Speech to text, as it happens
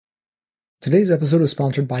Today's episode is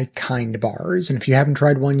sponsored by Kind Bars, and if you haven't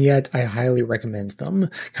tried one yet, I highly recommend them.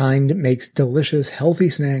 Kind makes delicious, healthy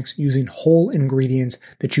snacks using whole ingredients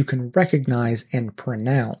that you can recognize and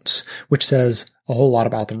pronounce, which says a whole lot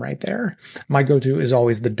about them right there. My go-to is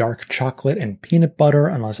always the dark chocolate and peanut butter,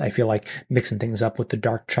 unless I feel like mixing things up with the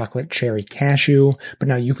dark chocolate cherry cashew. But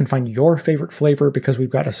now you can find your favorite flavor because we've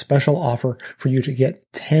got a special offer for you to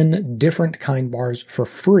get 10 different Kind Bars for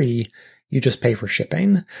free. You just pay for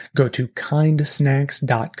shipping. Go to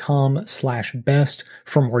kindsnacks.com/best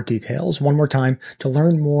for more details. One more time, to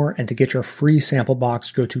learn more and to get your free sample box,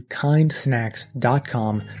 go to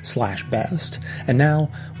kindsnacks.com/best. And now,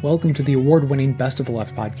 welcome to the award-winning Best of the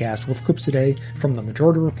Left podcast with clips today from The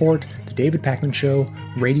Majority Report, The David Pakman Show,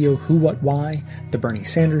 Radio Who, What, Why, The Bernie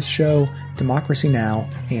Sanders Show, Democracy Now!,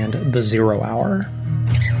 and The Zero Hour.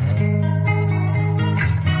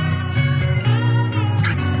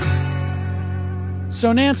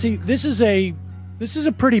 So, Nancy, this is a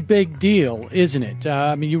pretty big deal, isn't it?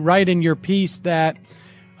 I mean, you write in your piece that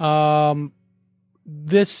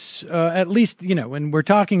this, at least, and we're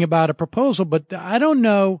talking about a proposal, but I don't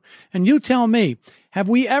know, and you tell me, have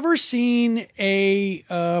we ever seen a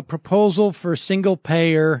proposal for single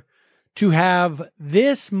payer to have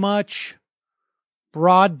this much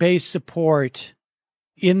broad-based support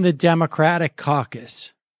in the Democratic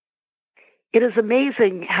caucus? It is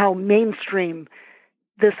amazing how mainstream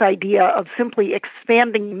this idea of simply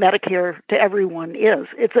expanding Medicare to everyone is.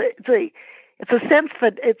 It's a sense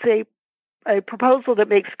that it's a proposal that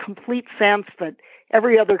makes complete sense that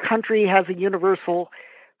every other country has a universal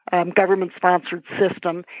government-sponsored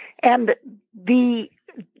system, and the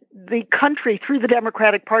country through the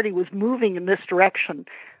Democratic Party was moving in this direction,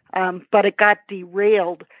 but it got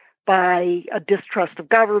derailed by a distrust of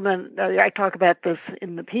government. I talk about this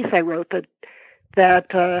in the piece I wrote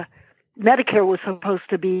that Medicare was supposed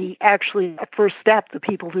to be actually a first step. The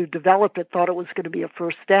people who developed it thought it was going to be a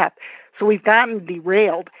first step. So we've gotten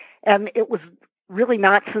derailed. And it was really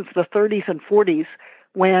not since the 30s and 40s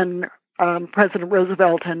when President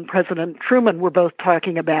Roosevelt and President Truman were both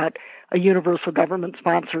talking about a universal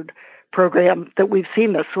government-sponsored program that we've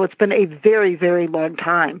seen this. So it's been a very, very long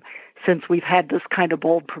time since we've had this kind of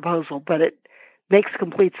bold proposal. But it makes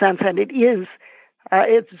complete sense. And it is,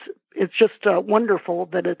 it's just wonderful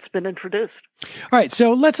that it's been introduced. All right,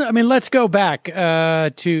 so let's go back to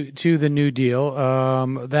the New Deal.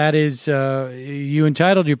 That is, you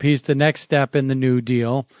entitled your piece "The Next Step in the New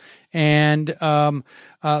Deal," and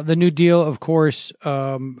the New Deal, of course,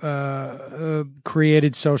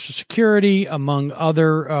 created Social Security among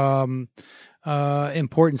other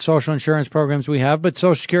important social insurance programs we have. But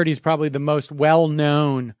Social Security is probably the most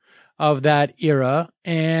well-known of that era,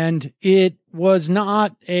 and it was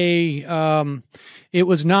not a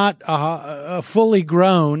fully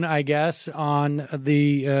grown, I guess, on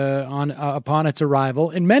upon its arrival.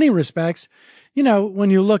 In many respects, when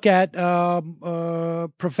you look at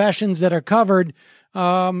professions that are covered,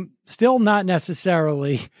 still not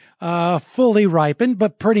necessarily fully ripened,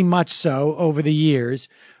 but pretty much so over the years.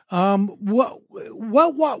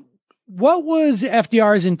 What was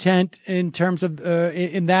FDR's intent in terms of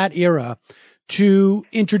in that era to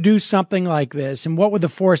introduce something like this, and what were the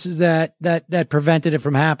forces that prevented it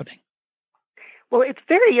from happening? Well, it's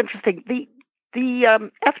very interesting. The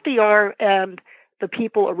FDR and the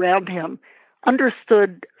people around him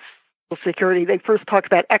understood Social Security. They first talked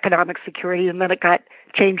about economic security, and then it got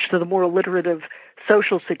changed to the more alliterative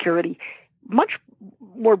Social Security, much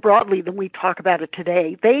more broadly than we talk about it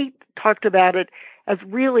today. They talked about it as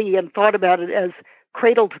really and thought about it as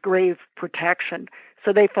cradle to grave protection.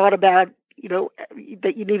 So they thought about,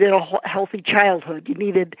 that you needed a healthy childhood, you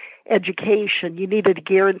needed education, you needed a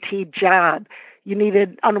guaranteed job, you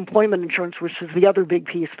needed unemployment insurance, which is the other big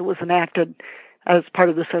piece that was enacted as part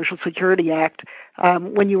of the Social Security Act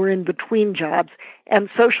when you were in between jobs.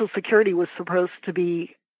 And Social Security was supposed to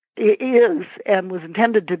be, is, and was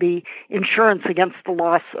intended to be insurance against the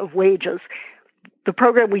loss of wages. The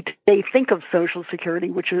program we today think of Social Security,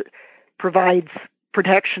 which provides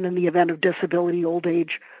protection in the event of disability, old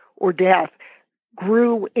age, or death,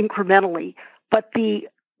 grew incrementally. But the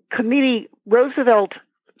committee, Roosevelt,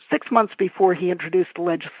 6 months before he introduced the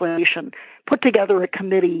legislation, put together a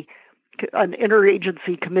committee, an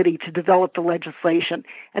interagency committee to develop the legislation.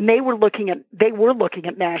 And they were looking at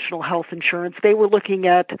national health insurance. They were looking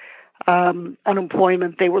at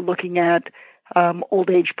unemployment. They were looking at old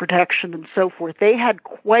age protection and so forth. They had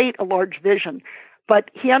quite a large vision, but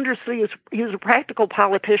he understood he was a practical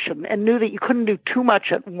politician and knew that you couldn't do too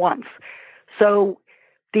much at once. So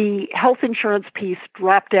the health insurance piece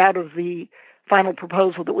dropped out of the final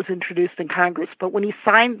proposal that was introduced in Congress. But when he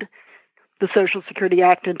signed the Social Security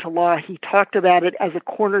Act into law, he talked about it as a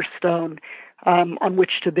cornerstone on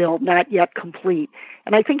which to build, not yet complete.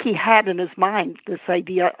 And I think he had in his mind this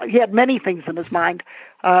idea. He had many things in his mind,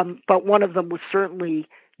 but one of them was certainly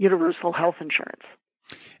universal health insurance.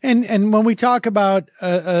 And when we talk about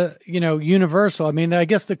universal, I mean, I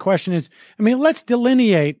guess the question is, I mean, let's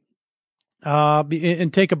delineate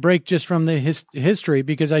and take a break just from the history,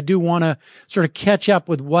 because I do want to sort of catch up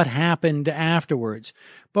with what happened afterwards.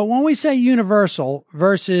 But when we say universal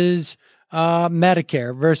versus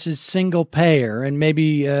Medicare versus single payer, and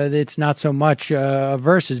maybe it's not so much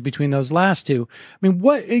versus between those last two. I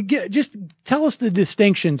mean, just tell us the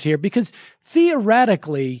distinctions here, because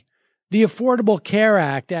theoretically, the Affordable Care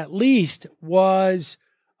Act at least was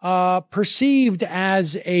perceived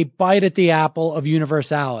as a bite at the apple of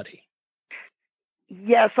universality.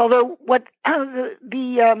 Yes, although what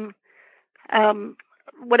FDR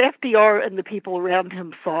and the people around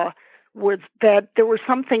him saw was that there were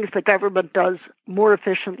some things the government does more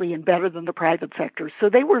efficiently and better than the private sector. So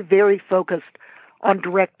they were very focused on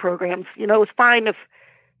direct programs. You know, it was fine if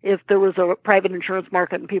there was a private insurance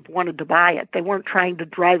market and people wanted to buy it. They weren't trying to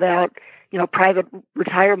drive out, private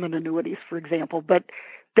retirement annuities, for example. But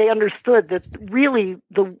they understood that really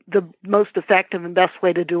the most effective and best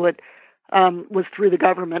way to do it was through the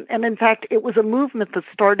government. And in fact, it was a movement that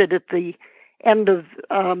started at the end of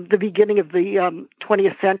the beginning of the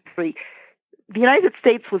 20th century. The United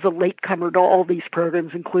States was a latecomer to all these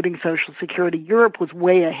programs, including Social Security. Europe was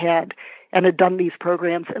way ahead and had done these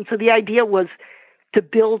programs. And so the idea was to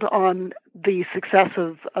build on the success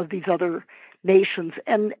of these other nations.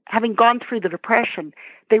 And having gone through the Depression,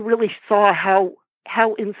 they really saw how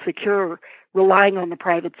insecure relying on the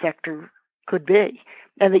private sector could be,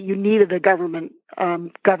 and that you needed a government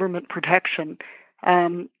protection.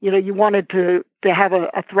 You wanted to have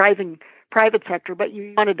a thriving private sector, but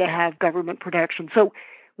you wanted to have government protection. So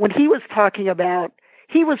when he was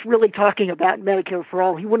really talking about Medicare for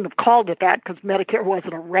all. He wouldn't have called it that because Medicare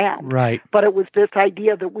wasn't around. Right. But it was this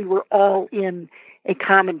idea that we were all in a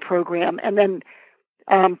common program. And then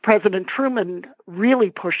President Truman really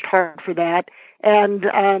pushed hard for that. And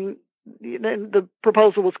the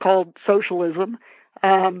proposal was called socialism.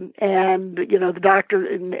 And the doctor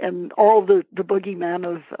and all the boogeymen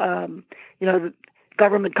of, the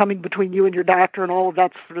government coming between you and your doctor and all of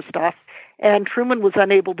that sort of stuff. And Truman was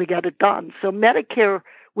unable to get it done. So Medicare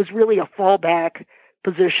was really a fallback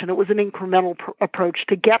position. It was an incremental approach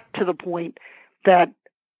to get to the point that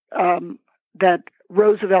that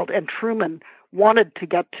Roosevelt and Truman wanted to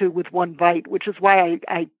get to with one bite, which is why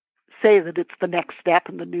I say that it's the next step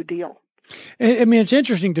in the New Deal. I mean, it's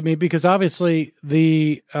interesting to me because obviously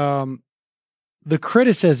the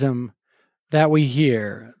criticism that we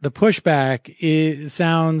hear, the pushback,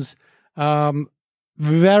 sounds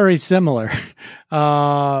very similar.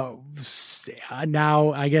 Now,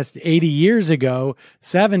 I guess 80 years ago,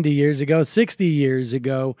 70 years ago, 60 years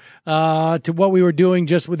ago, to what we were doing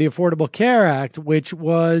just with the Affordable Care Act, which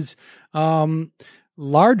was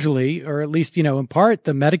largely, or at least, in part,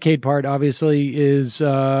 the Medicaid part obviously is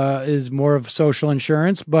more of social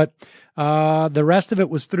insurance, but the rest of it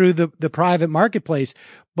was through the private marketplace.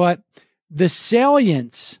 But the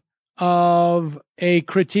salience of a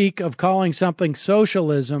critique of calling something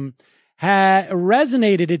socialism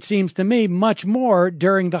resonated, it seems to me, much more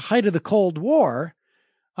during the height of the Cold War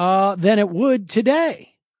than it would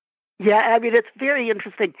today. Yeah, I mean, it's very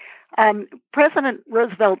interesting. President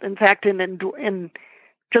Roosevelt, in fact, in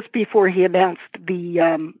just before he announced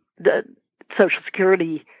the Social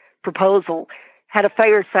Security proposal, had a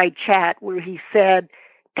fireside chat where he said,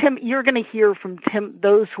 "Tim, you're going to hear from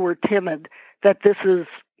those who are timid that this is,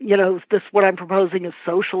 this what I'm proposing is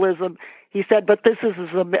socialism." He said, "But this is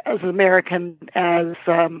as American as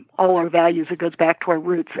all our values. It goes back to our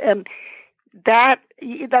roots." And that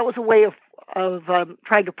was a way of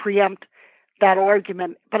trying to preempt that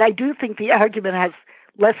argument. But I do think the argument has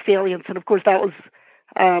less salience, and of course that was,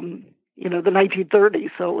 the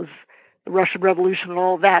 1930s, so it was the Russian Revolution and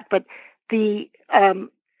all of that. But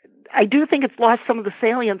I do think it's lost some of the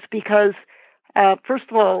salience because, first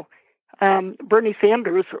of all, Bernie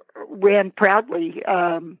Sanders ran proudly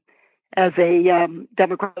as a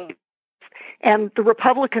Democrat, and the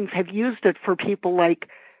Republicans have used it for people like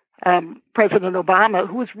President Obama,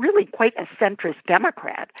 who was really quite a centrist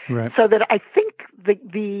Democrat. Right. So that I think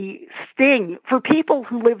the sting for people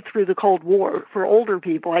who lived through the Cold War, for older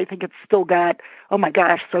people, I think it's still got, oh my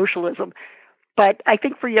gosh, socialism. But I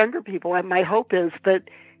think for younger people, my hope is that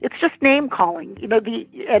it's just name calling.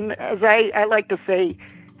 And as I like to say,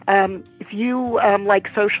 if you like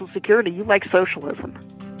Social Security, you like socialism.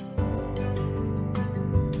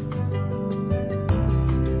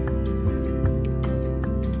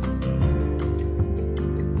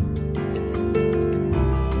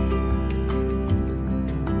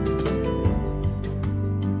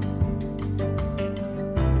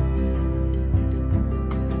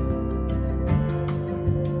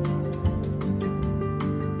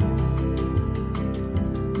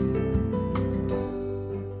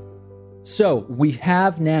 So we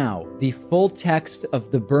have now the full text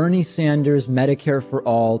of the Bernie Sanders Medicare for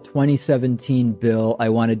All 2017 bill. I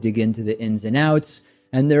want to dig into the ins and outs.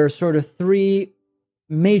 And there are sort of three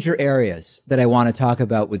major areas that I want to talk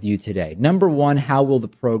about with you today. Number one, how will the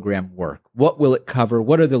program work? What will it cover?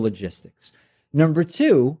 What are the logistics? Number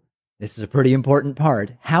two, this is a pretty important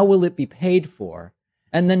part, how will it be paid for?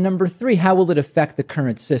 And then number three, how will it affect the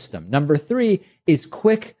current system? Number three is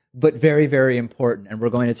quick, but very, very important. And we're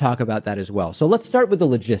going to talk about that as well. So let's start with the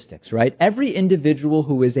logistics, right? Every individual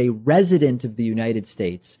who is a resident of the United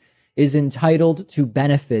States is entitled to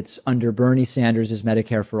benefits under Bernie Sanders'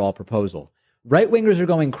 Medicare for All proposal. Right-wingers are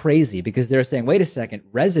going crazy because they're saying, wait a second,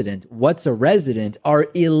 resident, what's a resident? Are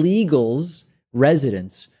illegals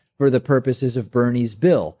residents for the purposes of Bernie's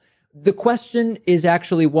bill? The question is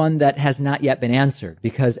actually one that has not yet been answered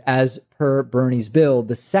because as per Bernie's bill,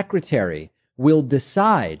 the secretary will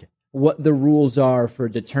decide what the rules are for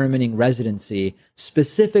determining residency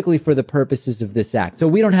specifically for the purposes of this act. So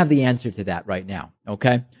we don't have the answer to that right now,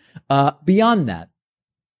 okay? Beyond that,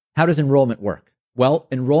 how does enrollment work? Well,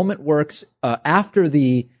 enrollment works after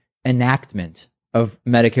the enactment of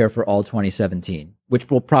Medicare for All 2017,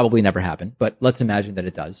 which will probably never happen, but let's imagine that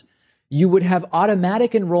it does. You would have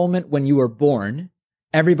automatic enrollment when you are born.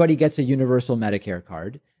 Everybody gets a universal Medicare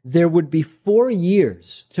card. There would be 4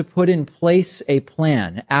 years to put in place a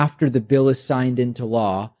plan after the bill is signed into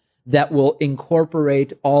law that will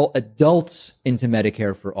incorporate all adults into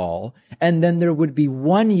Medicare for All. And then there would be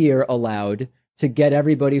 1 year allowed to get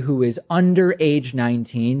everybody who is under age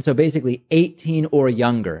 19. So basically 18 or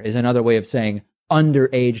younger is another way of saying under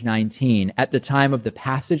age 19 at the time of the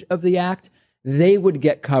passage of the act. They would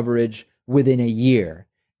get coverage within a year.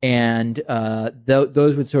 And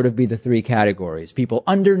those would sort of be the three categories. People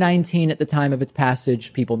under 19 at the time of its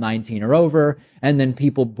passage, people 19 or over, and then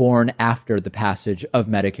people born after the passage of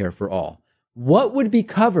Medicare for All. What would be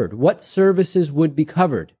covered? What services would be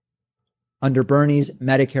covered under Bernie's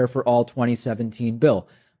Medicare for All 2017 bill?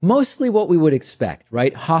 Mostly what we would expect,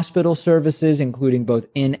 right? Hospital services, including both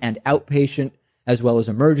in and outpatient, as well as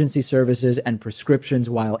emergency services and prescriptions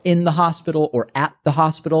while in the hospital or at the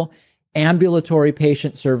hospital. Ambulatory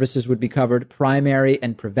patient services would be covered, primary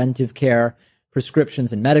and preventive care,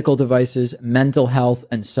 prescriptions and medical devices, mental health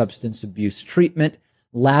and substance abuse treatment,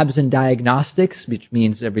 labs and diagnostics, which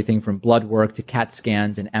means everything from blood work to CAT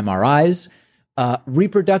scans and MRIs,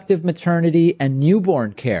 reproductive, maternity, and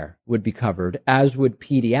newborn care would be covered, as would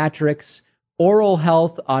pediatrics, oral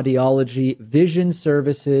health, audiology, vision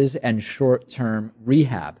services, and short-term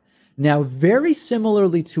rehab. Now, very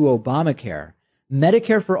similarly to Obamacare,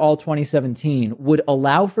 Medicare for All 2017 would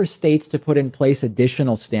allow for states to put in place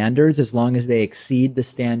additional standards as long as they exceed the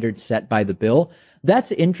standards set by the bill.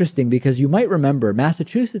 That's interesting because you might remember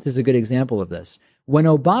Massachusetts is a good example of this. When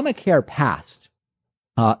Obamacare passed,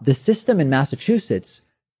 the system in Massachusetts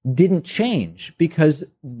didn't change because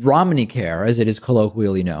Romney Care, as it is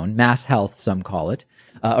colloquially known, Mass Health, some call it,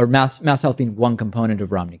 or Mass Health being one component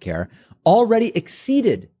of Romney Care, already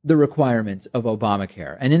exceeded the requirements of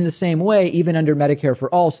Obamacare. And in the same way, even under Medicare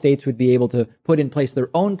for All, states would be able to put in place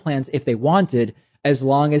their own plans if they wanted, as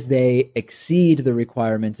long as they exceed the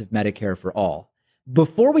requirements of Medicare for All.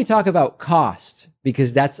 Before we talk about cost,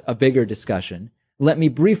 because that's a bigger discussion, let me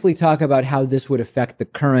briefly talk about how this would affect the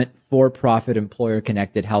current for-profit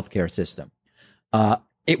employer-connected healthcare system.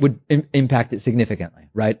 It would impact it significantly,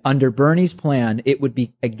 right? Under Bernie's plan, it would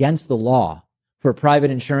be against the law for private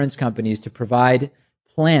insurance companies to provide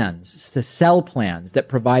plans, to sell plans that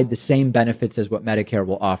provide the same benefits as what Medicare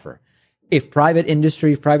will offer. If private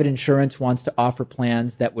industry, private insurance wants to offer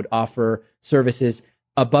plans that would offer services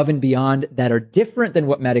above and beyond that are different than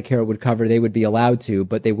what Medicare would cover, they would be allowed to,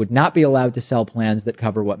 but they would not be allowed to sell plans that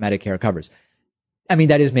cover what Medicare covers. I mean,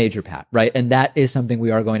 that is major, Pat, right? And that is something we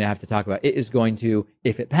are going to have to talk about. It is going to,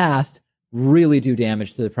 if it passed, really do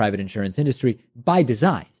damage to the private insurance industry by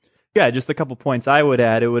design. Yeah, just a couple points I would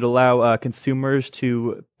add. It would allow consumers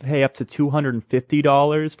to pay up to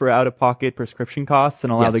 $250 for out-of-pocket prescription costs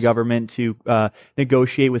and allow the government to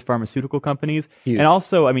negotiate with pharmaceutical companies. Huge. And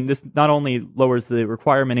also, I mean, this not only lowers the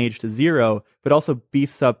requirement age to 0, but also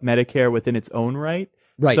beefs up Medicare within its own right.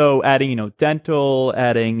 Right. So adding, dental,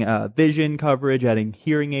 adding vision coverage, adding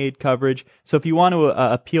hearing aid coverage. So if you want to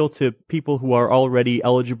appeal to people who are already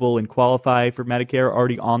eligible and qualify for Medicare,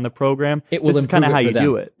 already on the program, this is kind of how you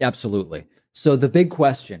do it. Absolutely. So the big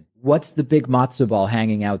question, what's the big matzo ball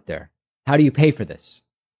hanging out there? How do you pay for this?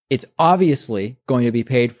 It's obviously going to be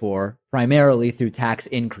paid for primarily through tax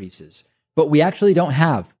increases. But we actually don't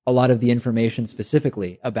have a lot of the information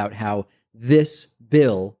specifically about how this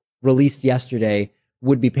bill released yesterday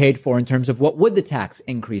would be paid for in terms of what would the tax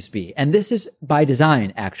increase be. And this is by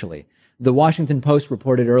design, actually. The Washington Post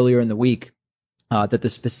reported earlier in the week that the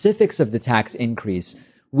specifics of the tax increase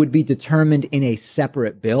would be determined in a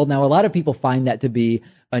separate bill. Now, a lot of people find that to be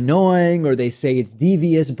annoying, or they say it's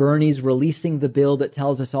devious. Bernie's releasing the bill that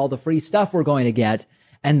tells us all the free stuff we're going to get,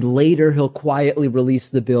 and later he'll quietly release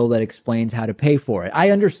the bill that explains how to pay for it. I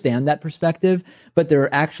understand that perspective, but there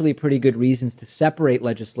are actually pretty good reasons to separate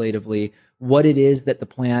legislatively what it is that the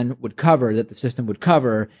plan would cover, that the system would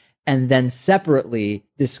cover, and then separately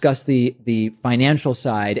discuss the financial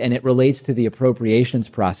side, and it relates to the appropriations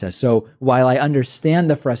process. So while I understand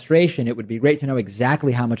the frustration, it would be great to know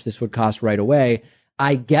exactly how much this would cost right away.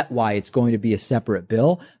 I get why it's going to be a separate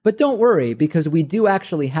bill, but don't worry, because we do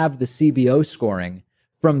actually have the CBO scoring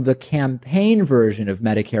from the campaign version of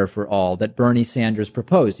Medicare for All that Bernie Sanders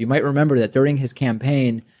proposed. You might remember that during his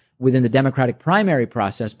campaign within the Democratic primary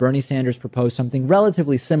process, Bernie Sanders proposed something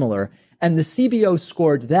relatively similar, and the CBO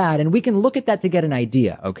scored that, and we can look at that to get an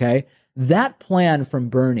idea, okay? That plan from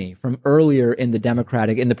Bernie from earlier in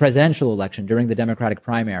the presidential election during the Democratic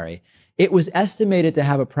primary, it was estimated to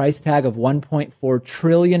have a price tag of $1.4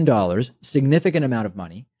 trillion, significant amount of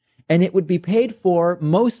money, and it would be paid for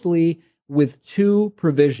mostly with two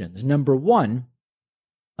provisions. Number one,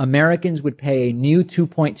 Americans would pay a new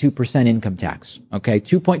 2.2% income tax, okay?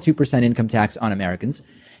 2.2% income tax on Americans,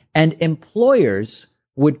 and employers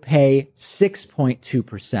would pay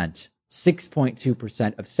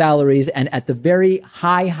 6.2% of salaries, and at the very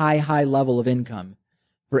high level of income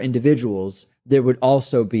for individuals, there would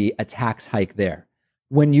also be a tax hike there.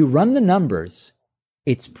 When you run the numbers,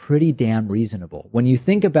 it's pretty damn reasonable. When you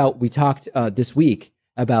think about, we talked this week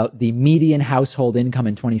about the median household income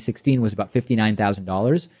in 2016 was about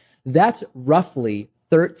 $59,000. That's roughly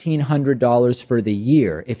 $1,300 for the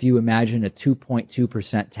year. If you imagine a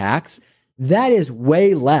 2.2% tax, that is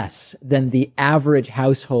way less than the average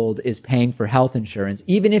household is paying for health insurance.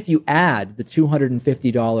 Even if you add the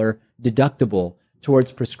 $250 deductible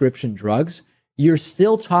towards prescription drugs, you're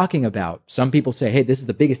still talking about, some people say, hey, this is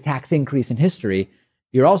the biggest tax increase in history.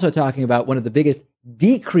 You're also talking about one of the biggest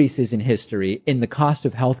decreases in history in the cost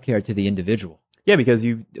of healthcare to the individual. Yeah, because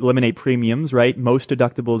you eliminate premiums, right? Most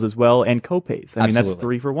deductibles as well, and copays. I mean, that's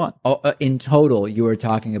 3 for 1. In total, you are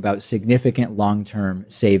talking about significant long-term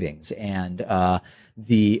savings. And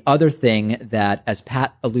the other thing that, as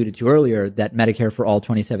Pat alluded to earlier, that Medicare for All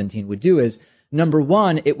 2017 would do is, number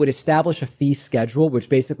one, it would establish a fee schedule, which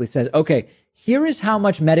basically says, okay, here is how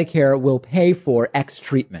much Medicare will pay for X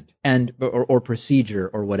treatment or procedure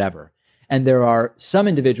or whatever. And there are some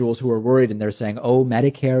individuals who are worried, and they're saying, oh,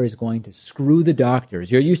 Medicare is going to screw the doctors.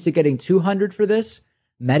 You're used to getting $200 for this.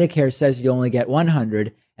 Medicare says you only get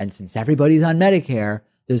 $100. And since everybody's on Medicare,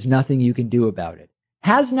 there's nothing you can do about it.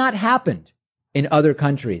 Has not happened in other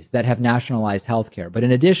countries that have nationalized healthcare. But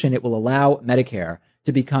in addition, it will allow Medicare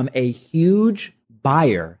to become a huge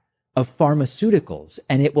buyer of pharmaceuticals.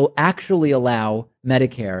 And it will actually allow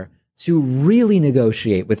Medicare to really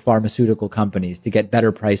negotiate with pharmaceutical companies to get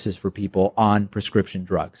better prices for people on prescription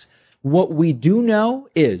drugs. What we do know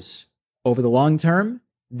is, over the long term,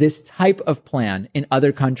 this type of plan in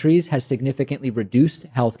other countries has significantly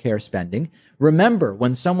reduced healthcare spending. Remember,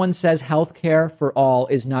 when someone says healthcare for all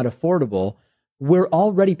is not affordable, we're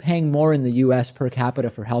already paying more in the U.S. per capita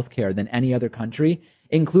for healthcare than any other country,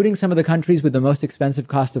 including some of the countries with the most expensive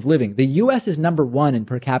cost of living. The U.S. is number one in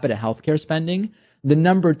per capita healthcare spending. The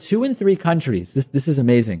number 2 and 3 countries, this is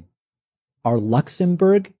amazing, are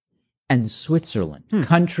Luxembourg and Switzerland,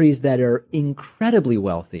 countries that are incredibly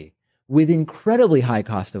wealthy with incredibly high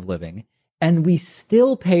cost of living, and we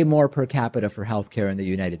still pay more per capita for healthcare in the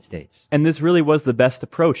United States. And this really was the best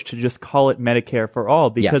approach, to just call it Medicare for all,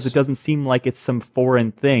 because It doesn't seem like it's some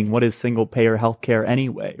foreign thing. What is single payer healthcare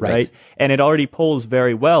anyway, right? And it already polls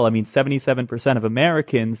very well. I mean, 77% of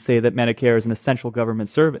Americans say that Medicare is an essential government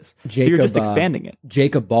service. So you're just expanding it.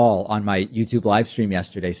 Jacob Ball on my YouTube live stream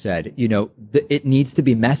yesterday said, it needs to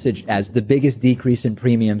be messaged as the biggest decrease in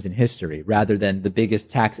premiums in history rather than the biggest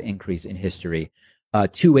tax increase in history.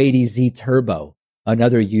 280Z Turbo,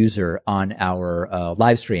 another user on our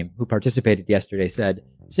live stream who participated yesterday, said,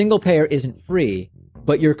 single payer isn't free,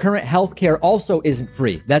 but your current health care also isn't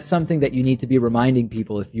free. That's something that you need to be reminding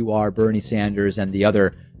people if you are Bernie Sanders and the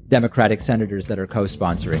other Democratic senators that are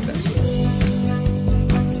co-sponsoring this.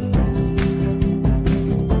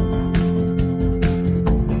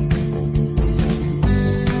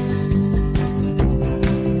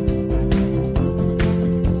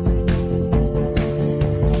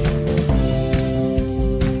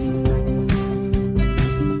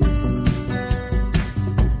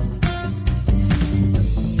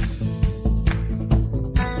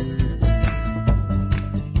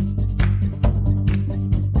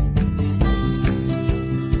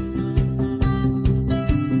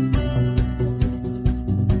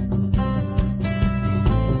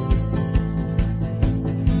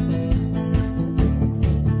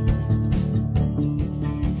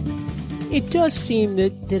 It does seem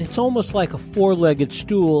that it's almost like a four-legged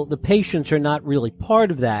stool. The patients are not really part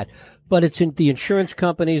of that, but it's in the insurance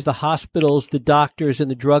companies, the hospitals, the doctors, and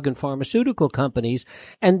the drug and pharmaceutical companies,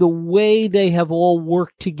 and the way they have all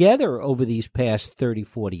worked together over these past 30,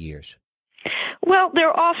 40 years. Well,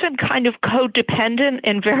 they're often kind of codependent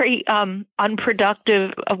in very unproductive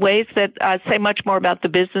ways that say much more about the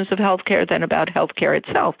business of healthcare than about healthcare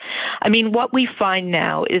itself. I mean, what we find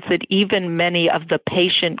now is that even many of the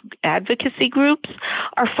patient advocacy groups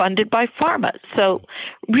are funded by pharma. So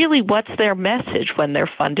really, what's their message when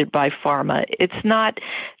they're funded by pharma? It's not,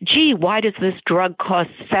 gee, why does this drug cost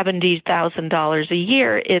 $70,000 a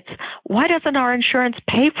year? It's, why doesn't our insurance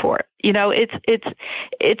pay for it? You know, it's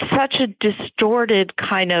such a distorted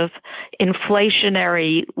kind of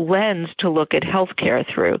inflationary lens to look at healthcare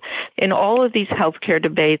through. In all of these healthcare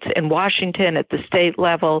debates in Washington, at the state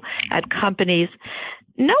level, at companies,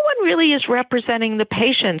 no one really is representing the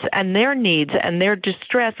patients and their needs and their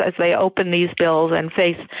distress as they open these bills and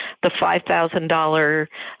face the $5,000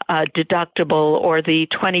 deductible or the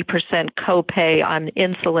 20% copay on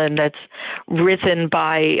insulin that's risen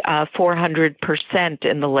by 400%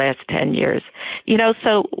 in the last 10 years. You know,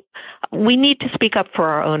 so we need to speak up for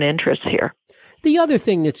our own interests here. The other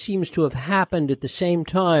thing that seems to have happened at the same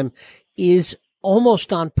time is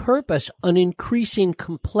almost on purpose, an increasing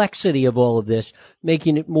complexity of all of this,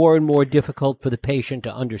 making it more and more difficult for the patient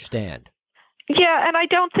to understand. Yeah, and I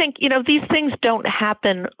don't think, you know, these things don't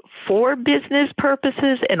happen for business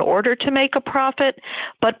purposes in order to make a profit,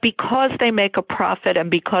 but because they make a profit and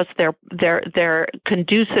because they're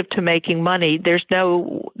conducive to making money, there's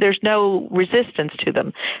no resistance to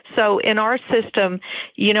them. So in our system,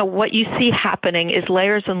 you know, what you see happening is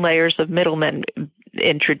layers and layers of middlemen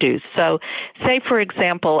introduced. So say, for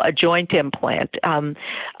example, a joint implant,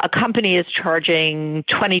 a company is charging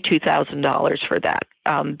 $22,000 for that.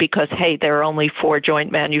 Because, hey, there are only 4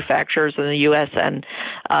 joint manufacturers in the U.S., and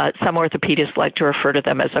some orthopedists like to refer to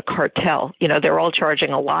them as a cartel. You know, they're all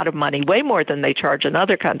charging a lot of money, way more than they charge in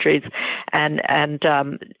other countries, and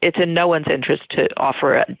it's in no one's interest to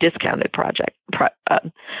offer a discounted product.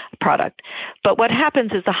 But what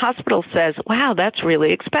happens is the hospital says, wow, that's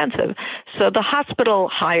really expensive. So the hospital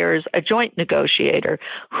hires a joint negotiator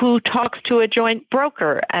who talks to a joint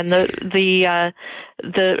broker, and the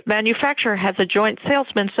manufacturer has a joint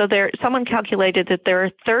salesman. So someone calculated that there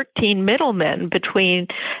are 13 middlemen between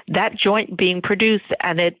that joint being produced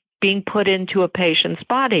and it being put into a patient's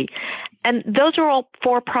body. And those are all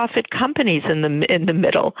for-profit companies in the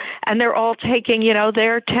middle, and they're all taking, you know,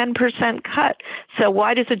 their 10% cut. So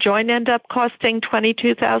why does a joint end up costing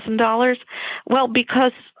 $22,000? Well,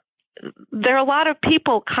 because there are a lot of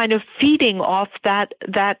people kind of feeding off that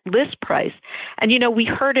list price. And, you know, we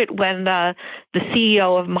heard it when the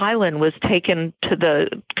CEO of Mylan was taken to the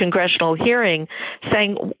congressional hearing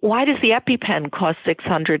saying, why does the EpiPen cost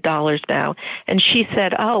 $600 now? And she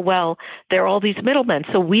said, oh, well, there are all these middlemen,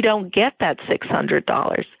 so we don't get that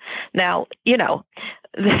 $600. Now, you know,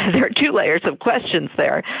 there are 2 layers of questions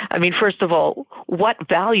there. I mean, first of all, what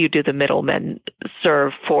value do the middlemen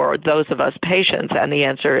serve for those of us patients? And the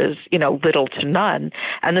answer is, you know, little to none.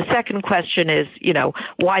 And the second question is, you know,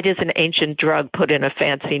 why does an ancient drug put in a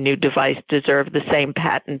fancy new device deserve the same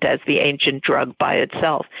patent as the ancient drug by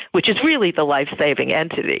itself, which is really the life-saving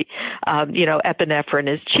entity? You know,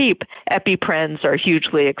 epinephrine is cheap. EpiPens are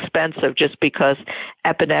hugely expensive just because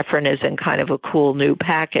epinephrine is in kind of a cool new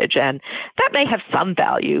package. And that may have some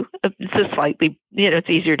value. It's a slightly, you know, it's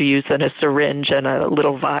easier to use than a syringe and a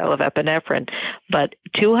little vial of epinephrine. But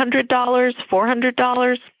 $200,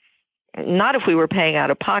 $400, not if we were paying out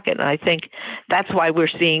of pocket. And I think that's why we're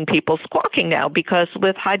seeing people squawking now, because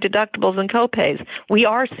with high deductibles and copays, we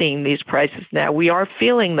are seeing these prices now. We are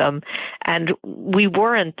feeling them. And we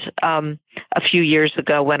weren't a few years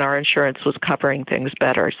ago when our insurance was covering things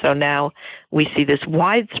better. So now we see this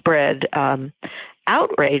widespread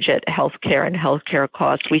outrage at healthcare and healthcare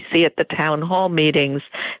costs. We see at the town hall meetings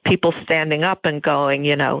people standing up and going,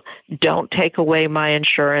 you know, don't take away my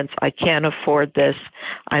insurance. I can't afford this.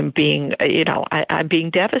 I'm being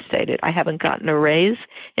devastated. I haven't gotten a raise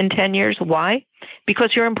in 10 years. Why?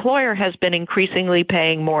 Because your employer has been increasingly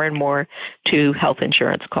paying more and more to health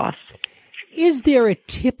insurance costs. Is there a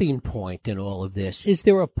tipping point in all of this? Is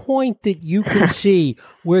there a point that you can see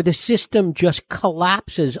where the system just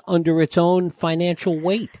collapses under its own financial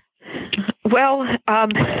weight? Well,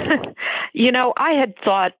 you know, I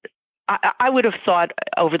would have thought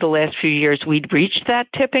over the last few years we'd reached that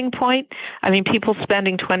tipping point. I mean, people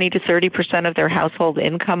spending 20 to 30% of their household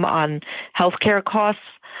income on healthcare costs.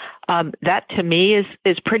 That to me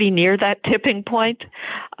is pretty near that tipping point.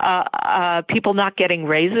 People not getting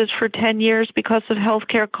raises for 10 years because of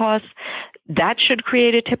healthcare costs, that should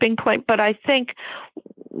create a tipping point. But I think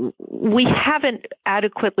we haven't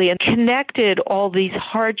adequately connected all these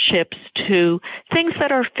hardships to things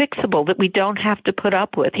that are fixable, that we don't have to put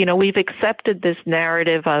up with. We've accepted this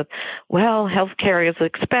narrative of, well, healthcare is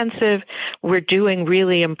expensive. We're doing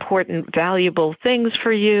really important, valuable things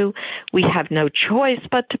for you. We have no choice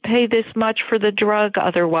but to pay this much for the drug.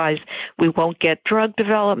 Otherwise, we won't get drug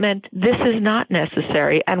development. This is not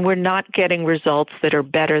necessary, and we're not getting results that are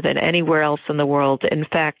better than anywhere else in the world. In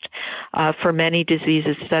fact, for many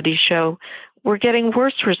diseases, studies show we're getting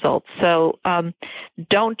worse results. So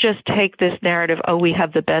don't just take this narrative, oh, we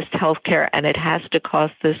have the best healthcare and it has to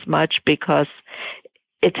cost this much because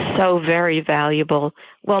it's so very valuable.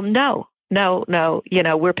 Well, no.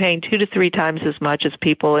 We're paying 2 to 3 times as much as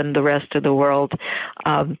people in the rest of the world.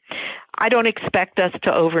 I don't expect us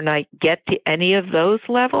to overnight get to any of those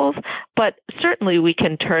levels, but certainly we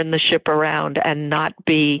can turn the ship around and not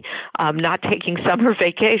be not taking summer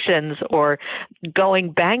vacations or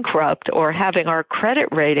going bankrupt or having our credit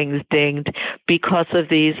ratings dinged because of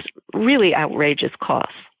these really outrageous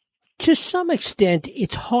costs. To some extent,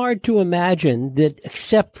 it's hard to imagine that,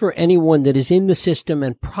 except for anyone that is in the system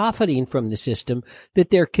and profiting from the system, that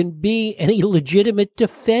there can be any legitimate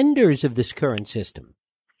defenders of this current system.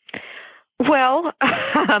 Well,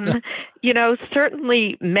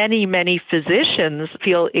 certainly many physicians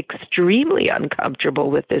feel extremely uncomfortable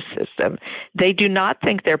with this system. They do not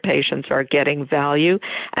think their patients are getting value,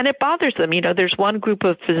 and it bothers them. There's one group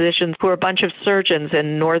of physicians who are a bunch of surgeons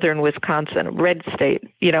in northern Wisconsin, red state,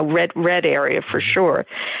 red area for sure.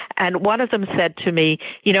 And one of them said to me,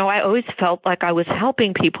 I always felt like I was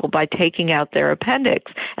helping people by taking out their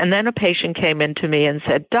appendix. And then a patient came in to me and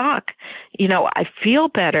said, Doc, I feel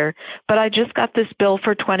better, but I just got this bill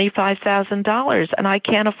for $25,000 and I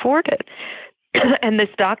can't afford it. And this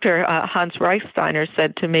doctor, Hans Reichsteiner,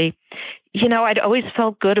 said to me, I'd always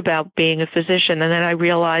felt good about being a physician, and then I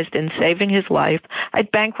realized in saving his life,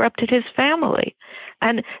 I'd bankrupted his family.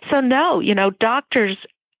 And so no, doctors,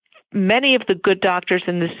 many of the good doctors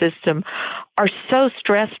in the system are so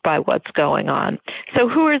stressed by what's going on. So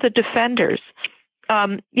who are the defenders?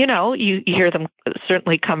 You hear them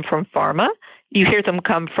certainly come from pharma. You hear them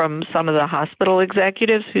come from some of the hospital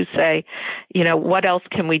executives who say, what else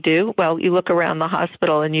can we do? Well, you look around the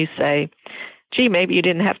hospital and you say, gee, maybe you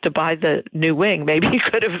didn't have to buy the new wing. Maybe you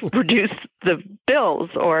could have reduced the bills,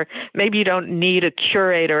 or maybe you don't need a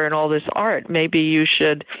curator and all this art. Maybe you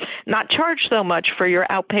should not charge so much for your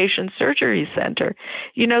outpatient surgery center.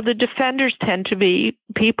 The defenders tend to be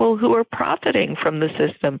people who are profiting from the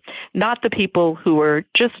system, not the people who are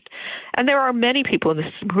just, and there are many people in the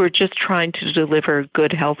system who are just trying to deliver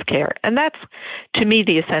good health care. And that's, to me,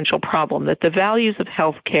 the essential problem, that the values of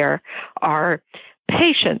health care are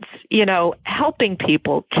patients, helping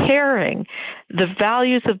people, caring. The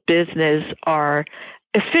values of business are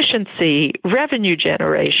efficiency, revenue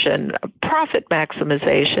generation, profit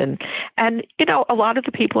maximization. And, a lot of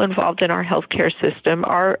the people involved in our healthcare system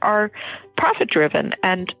are profit driven.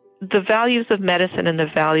 And the values of medicine and the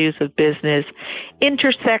values of business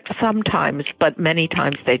intersect sometimes, but many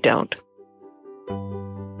times they don't.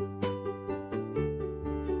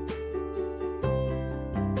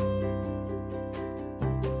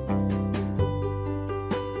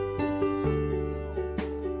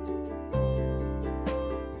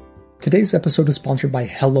 Today's episode is sponsored by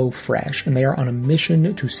HelloFresh, and they are on a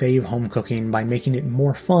mission to save home cooking by making it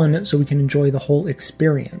more fun so we can enjoy the whole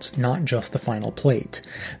experience, not just the final plate.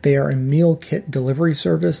 They are a meal kit delivery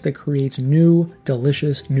service that creates new,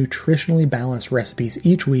 delicious, nutritionally balanced recipes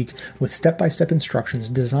each week with step-by-step instructions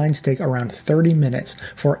designed to take around 30 minutes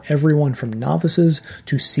for everyone from novices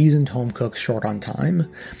to seasoned home cooks short on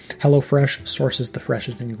time. HelloFresh sources the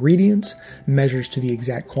freshest ingredients, measures to the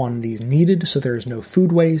exact quantities needed so there is no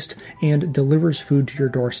food waste, and delivers food to your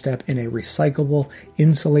doorstep in a recyclable,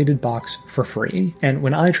 insulated box for free. And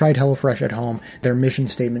when I tried HelloFresh at home, their mission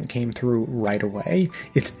statement came through right away.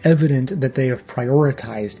 It's evident that they have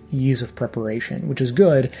prioritized ease of preparation, which is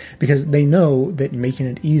good because they know that making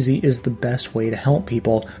it easy is the best way to help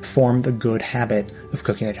people form the good habit of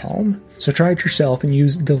cooking at home. So try it yourself and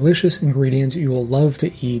use delicious ingredients you will love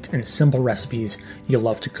to eat and simple recipes you'll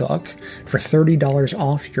love to cook. For $30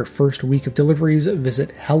 off your first week of deliveries,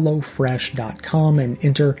 visit HelloFresh.com and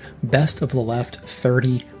enter Best of the Left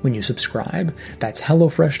 30 when you subscribe. That's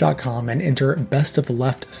HelloFresh.com and enter Best of the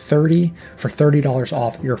Left 30 for $30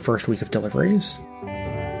 off your first week of deliveries.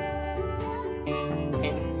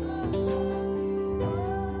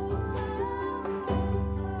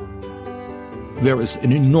 There is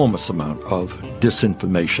an enormous amount of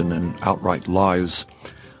disinformation and outright lies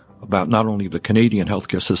about not only the Canadian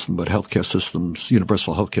healthcare system, but healthcare systems,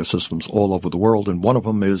 universal healthcare systems all over the world. And one of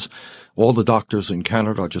them is all the doctors in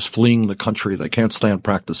Canada are just fleeing the country. They can't stand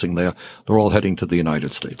practicing there. They're all heading to the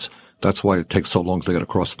United States. That's why it takes so long to get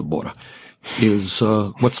across the border. What's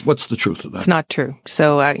the truth of that? It's not true.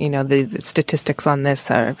 So, the statistics on this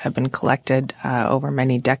have been collected over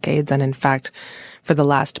many decades. And in fact, for the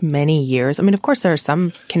last many years, I mean, of course, there are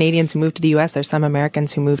some Canadians who move to the U.S. There's some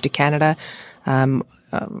Americans who move to Canada.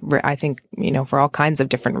 I think, for all kinds of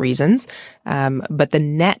different reasons. But the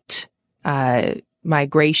net,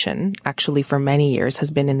 migration actually for many years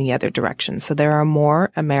has been in the other direction. So there are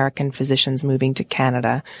more American physicians moving to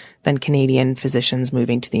Canada than Canadian physicians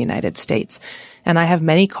moving to the United States. And I have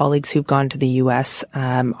many colleagues who've gone to the U.S.,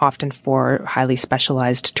 often for highly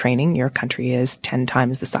specialized training. Your country is 10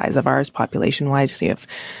 times the size of ours population-wise. So you have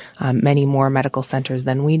many more medical centers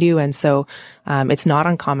than we do. And so it's not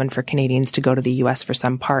uncommon for Canadians to go to the U.S. for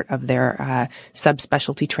some part of their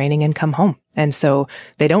subspecialty training and come home. And so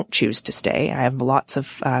they don't choose to stay. I have lots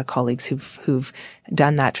of colleagues who've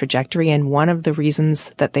done that trajectory. And one of the reasons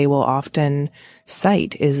that they will often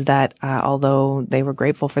cite is that although they were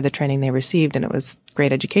grateful for the training they received and it was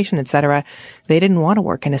great education, et cetera, they didn't want to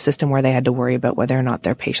work in a system where they had to worry about whether or not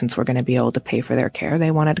their patients were going to be able to pay for their care.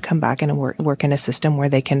 They wanted to come back and work in a system where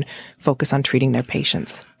they can focus on treating their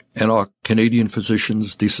patients. And are Canadian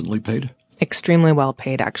physicians decently paid? Extremely well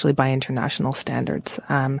paid, actually, by international standards.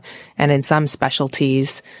 And in some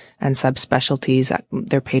specialties and subspecialties,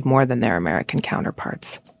 they're paid more than their American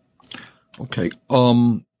counterparts. Okay.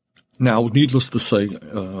 Now, needless to say,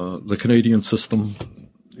 the Canadian system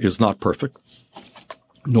is not perfect,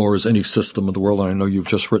 nor is any system in the world. And I know you've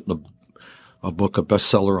just written a book, a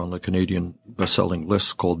bestseller on the Canadian bestselling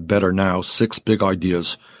list called Better Now, 6 Big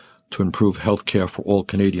Ideas to Improve Healthcare for All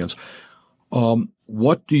Canadians.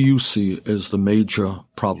 What do you see as the major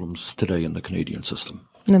problems today in the Canadian system?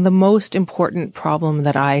 And the most important problem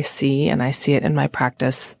that I see, and I see it in my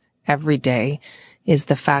practice every day, is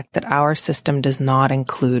the fact that our system does not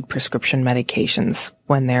include prescription medications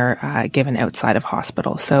when they're given outside of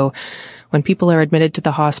hospital. So when people are admitted to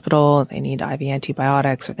the hospital, they need IV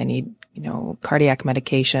antibiotics or they need, cardiac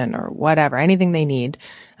medication or whatever, anything they need,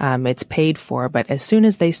 it's paid for. But as soon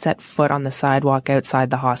as they set foot on the sidewalk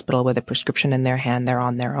outside the hospital with a prescription in their hand, they're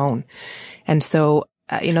on their own. And so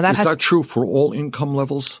is that true for all income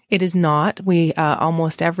levels? It is not. We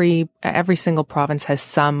almost every single province has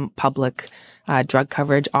some public drug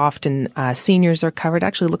coverage. Often seniors are covered.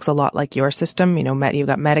 Actually looks a lot like your system. You've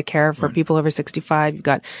got Medicare for people over 65. You've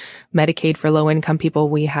got Medicaid for low income people.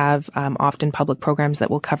 We have often public programs that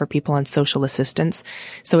will cover people on social assistance.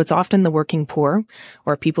 So it's often the working poor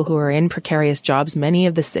or people who are in precarious jobs. Many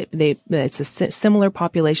of it's a similar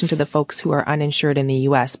population to the folks who are uninsured in the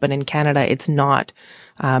U.S., but in Canada it's not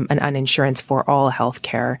an uninsurance for all health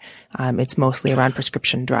care. It's mostly around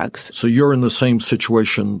prescription drugs. So you're in the same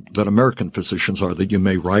situation that American physicians are, that you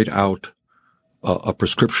may write out a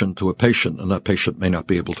prescription to a patient and that patient may not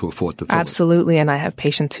be able to afford to fill Absolutely. And I have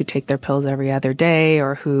patients who take their pills every other day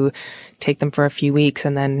or who take them for a few weeks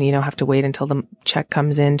and then, have to wait until the check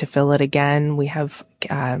comes in to fill it again. We have,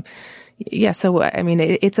 so,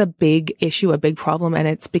 it's a big issue, a big problem, and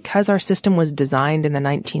it's because our system was designed in the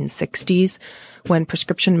 1960s when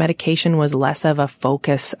prescription medication was less of a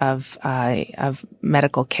focus of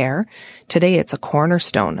medical care. Today, it's a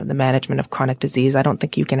cornerstone of the management of chronic disease. I don't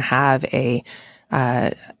think you can have a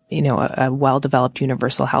well-developed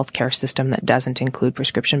universal healthcare system that doesn't include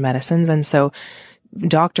prescription medicines. And so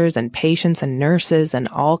doctors and patients and nurses and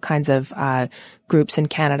all kinds of groups in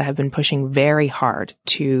Canada have been pushing very hard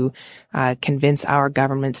to convince our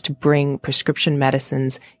governments to bring prescription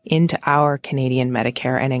medicines into our Canadian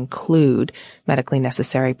Medicare and include medically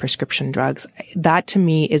necessary prescription drugs. That, to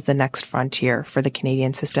me, is the next frontier for the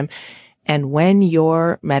Canadian system. And when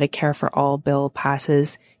your Medicare for All bill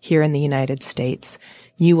passes here in the United States,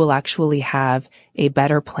 you will actually have a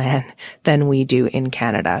better plan than we do in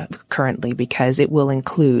Canada currently, because it will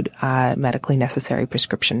include medically necessary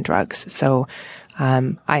prescription drugs. So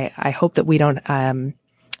I hope that we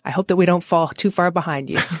don't fall too far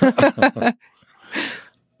behind you.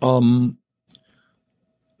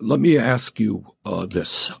 Let me ask you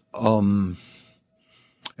this. And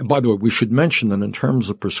by the way, we should mention that in terms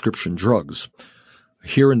of prescription drugs,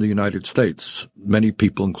 here in the United States, many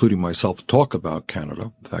people, including myself, talk about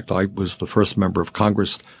Canada. In fact, I was the first member of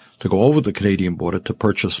Congress to go over the Canadian border to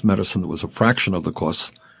purchase medicine that was a fraction of the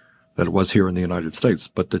cost that it was here in the United States.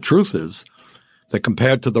 But the truth is that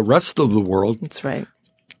compared to the rest of the world, that's right,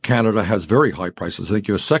 Canada has very high prices. I think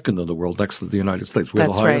you're second in the world next to the United States. We're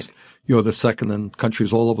That's the highest. Right. You're the second, and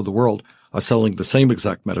countries all over the world are selling the same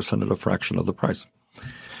exact medicine at a fraction of the price.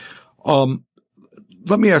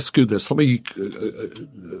 Let me ask you this.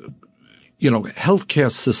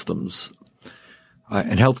 Healthcare systems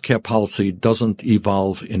and healthcare policy doesn't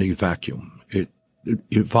evolve in a vacuum. It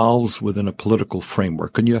evolves within a political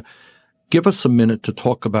framework. Can you give us a minute to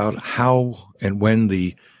talk about how and when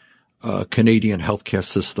the Canadian healthcare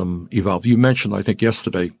system evolved? You mentioned, I think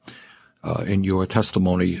yesterday, in your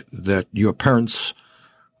testimony that your parents,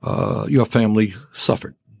 your family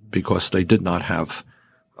suffered because they did not have,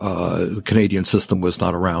 the Canadian system was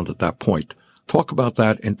not around at that point. Talk about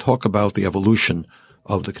that and talk about the evolution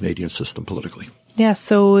of the Canadian system politically. Yeah,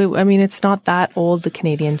 so, I mean, it's not that old, the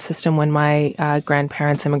Canadian system. When my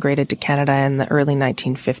grandparents immigrated to Canada in the early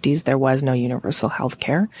 1950s, there was no universal health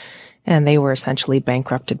care. And they were essentially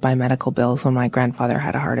bankrupted by medical bills when my grandfather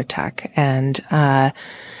had a heart attack. And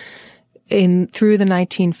through the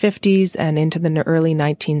 1950s and into the early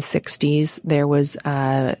 1960s, there was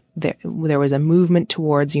a movement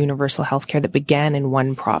towards universal healthcare that began in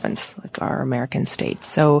one province, like our American states.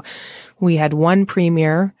 So we had one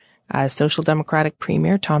premier, Social Democratic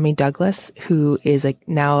Premier Tommy Douglas, who is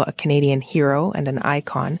now a Canadian hero and an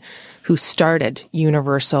icon, who started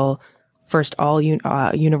universal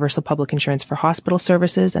public insurance for hospital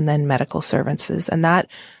services and then medical services. And that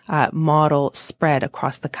model spread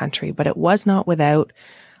across the country, but it was not without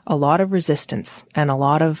a lot of resistance and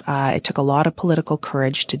it took a lot of political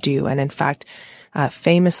courage to do. And in fact,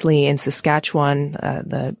 famously in Saskatchewan,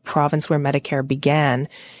 the province where Medicare began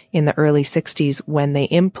in the early 60s, when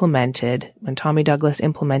Tommy Douglas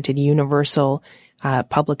implemented universal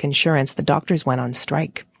public insurance, the doctors went on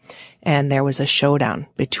strike. And there was a showdown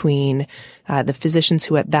between the physicians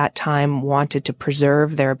who at that time wanted to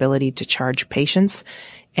preserve their ability to charge patients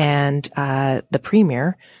and the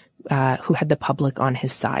premier who had the public on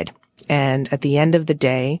his side. And at the end of the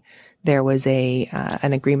day, there was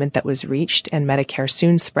an agreement that was reached, and Medicare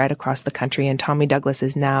soon spread across the country. And Tommy Douglas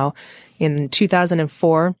is now, in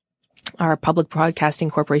 2004, our Public Broadcasting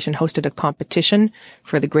Corporation hosted a competition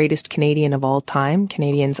for the greatest Canadian of all time.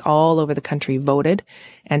 Canadians all over the country voted,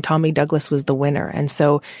 and Tommy Douglas was the winner. And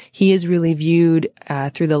so he is really viewed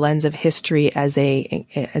through the lens of history as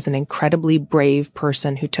an incredibly brave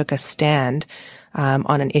person who took a stand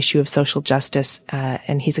on an issue of social justice,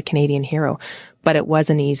 and he's a Canadian hero. But it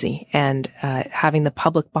wasn't easy. And having the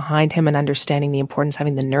public behind him and understanding the importance,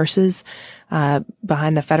 having the nurses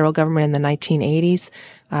behind the federal government in the 1980s,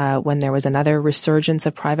 when there was another resurgence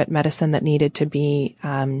of private medicine that needed to be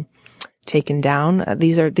taken down.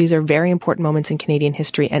 These are very important moments in Canadian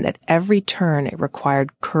history. And at every turn, it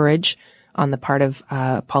required courage on the part of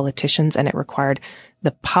politicians, and it required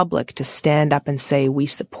the public to stand up and say, we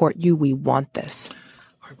support you, we want this.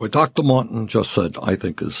 What Dr. Martin just said, I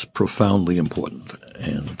think, is profoundly important.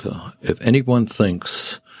 And if anyone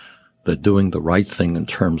thinks that doing the right thing in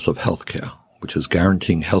terms of healthcare, which is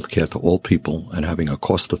guaranteeing healthcare to all people and having a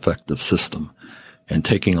cost-effective system, and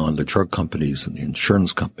taking on the drug companies and the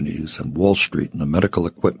insurance companies and Wall Street and the medical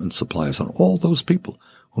equipment suppliers and all those people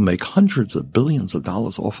who make hundreds of billions of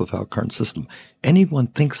dollars off of our current system, anyone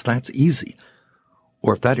thinks that's easy,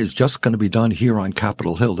 or if that is just going to be done here on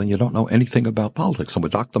Capitol Hill, then you don't know anything about politics. And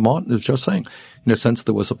what Dr. Martin is just saying, in a sense,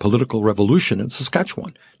 there was a political revolution in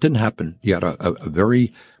Saskatchewan. It didn't happen. You had a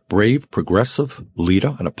very brave, progressive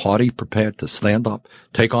leader and a party prepared to stand up,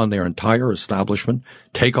 take on their entire establishment,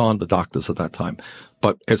 take on the doctors at that time.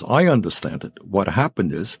 But as I understand it, what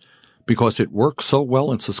happened is, because it worked so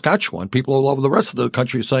well in Saskatchewan, people all over the rest of the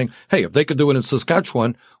country are saying, hey, if they could do it in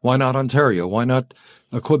Saskatchewan, why not Ontario? Why not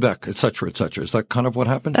Quebec, et cetera, et cetera? Is that kind of what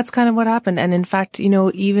happened? That's kind of what happened. And in fact,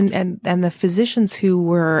 even, and the physicians who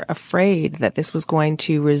were afraid that this was going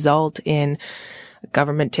to result in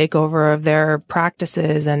government takeover of their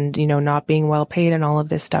practices and, not being well paid and all of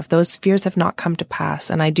this stuff, those fears have not come to pass.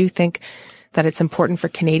 And I do think that it's important for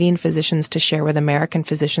Canadian physicians to share with American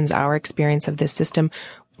physicians our experience of this system.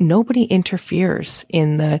 Nobody interferes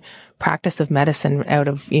in the practice of medicine out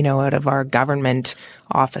of our government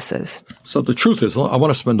offices. So the truth is, I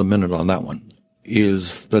want to spend a minute on that one,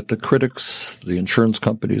 is that the critics, the insurance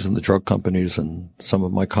companies and the drug companies and some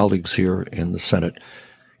of my colleagues here in the Senate,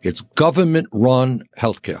 it's government-run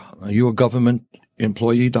healthcare. Are you a government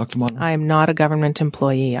employee, Dr. Martin? I am not a government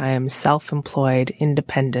employee. I am self-employed,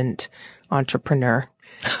 independent entrepreneur.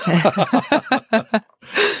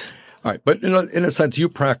 All right. But in a sense, you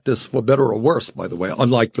practice, for better or worse, by the way,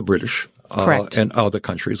 unlike the British and other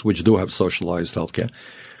countries, which do have socialized healthcare.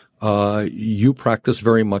 you practice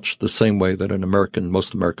very much the same way that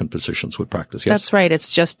most American physicians would practice. Yes? That's right.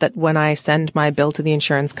 It's just that when I send my bill to the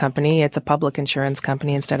insurance company, it's a public insurance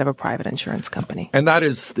company instead of a private insurance company. And that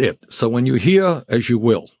is it. So when you hear, as you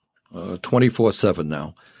will, 24/7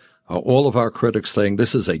 now, all of our critics saying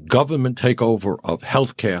this is a government takeover of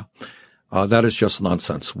healthcare, that is just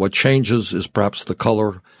nonsense. What changes is perhaps the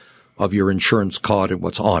color of your insurance card and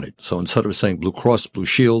what's on it. So instead of saying Blue Cross Blue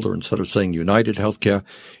Shield or instead of saying United Healthcare,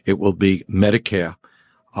 it will be Medicare.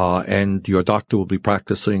 And your doctor will be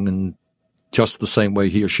practicing in just the same way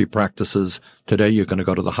he or she practices today. You're going to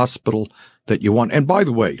go to the hospital that you want. And by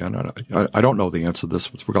the way, I don't know the answer to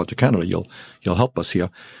this with regard to Canada. You'll help us here.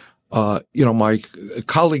 My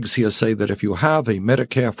colleagues here say that if you have a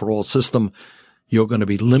Medicare for all system, you're going to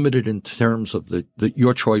be limited in terms of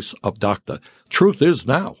your choice of doctor. Truth is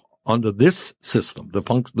now, under this system,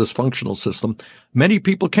 this functional system, many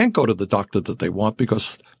people can't go to the doctor that they want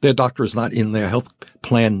because their doctor is not in their health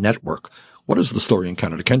plan network. What is the story in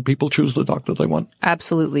Canada? Can people choose the doctor they want?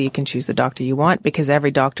 Absolutely, you can choose the doctor you want because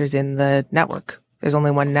every doctor's in the network. There's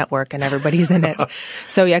only one network and everybody's in it.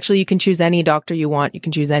 So you can choose any doctor you want. You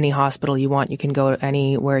can choose any hospital you want. You can go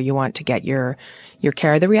anywhere you want to get your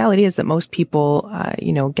care. The reality is that most people,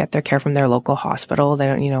 get their care from their local hospital. They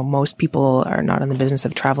don't, most people are not in the business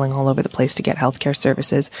of traveling all over the place to get healthcare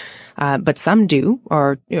services. But some do,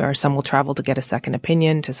 or some will travel to get a second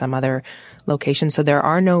opinion to some other location. So there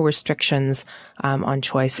are no restrictions, on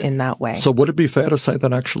choice in that way. So would it be fair to say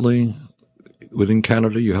that actually within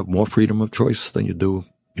Canada, you have more freedom of choice than you do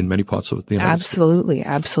in many parts of the United States?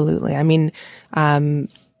 Absolutely. I mean,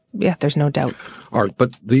 there's no doubt. All right.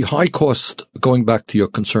 But the high cost, going back to your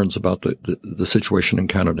concerns about the situation in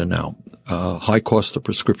Canada now, high cost of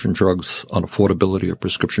prescription drugs, unaffordability of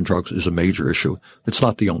prescription drugs is a major issue. It's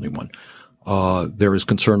not the only one. There is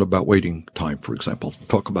concern about waiting time, for example.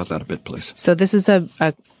 Talk about that a bit, please. So this is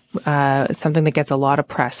something that gets a lot of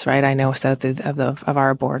press, right? I know south of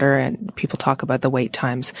our border, and people talk about the wait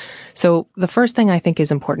times. So the first thing I think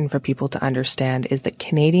is important for people to understand is that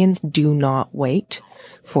Canadians do not wait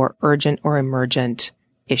for urgent or emergent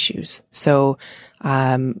issues. So,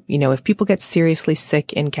 if people get seriously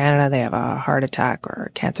sick in Canada, they have a heart attack or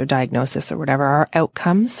a cancer diagnosis or whatever, our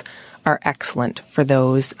outcomes are excellent for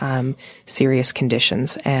those serious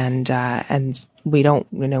conditions, and we don't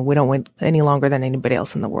wait any longer than anybody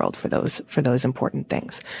else in the world for those important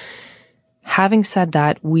things. Having said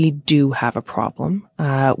that, we do have a problem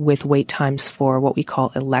with wait times for what we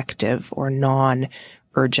call elective or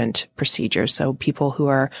non-urgent procedures. So people who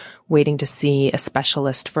are waiting to see a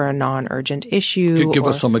specialist for a non-urgent issue. Give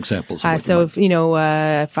us some examples.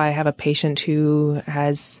 If I have a patient who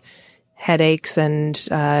has headaches and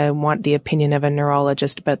want the opinion of a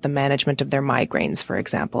neurologist about the management of their migraines, for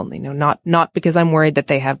example. Not because I'm worried that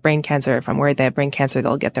they have brain cancer. If I'm worried they have brain cancer,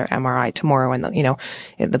 they'll get their MRI tomorrow and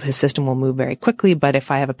the system will move very quickly. But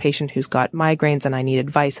if I have a patient who's got migraines and I need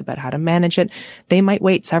advice about how to manage it, they might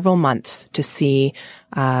wait several months to see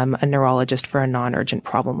a neurologist for a non-urgent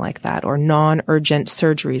problem like that, or non-urgent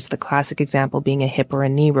surgeries, the classic example being a hip or a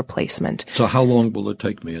knee replacement. So how long will it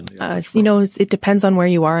take me? It depends on where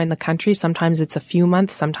you are in the country. Sometimes it's a few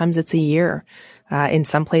months, sometimes it's a year. In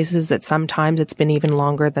some places, sometimes it's been even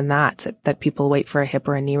longer than that people wait for a hip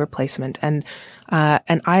or a knee replacement. And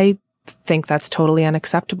I think that's totally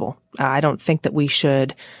unacceptable. I don't think that we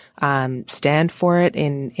should stand for it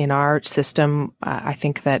in our system. I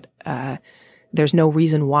think that there's no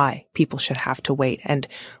reason why people should have to wait. And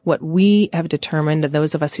what we have determined,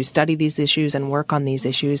 those of us who study these issues and work on these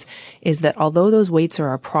issues, is that although those waits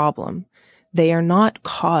are a problem, they are not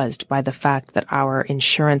caused by the fact that our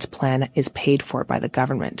insurance plan is paid for by the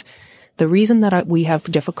government. The reason that we have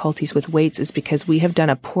difficulties with waits is because we have done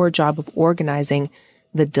a poor job of organizing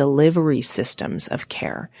the delivery systems of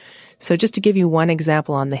care. So just to give you one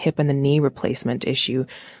example on the hip and the knee replacement issue,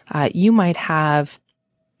 you might have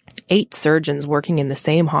 8 surgeons working in the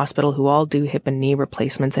same hospital who all do hip and knee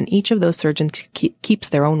replacements, and each of those surgeons keeps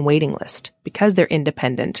their own waiting list because they're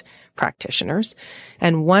independent practitioners.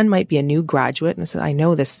 And one might be a new graduate, and so I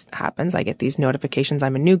know this happens. I get these notifications.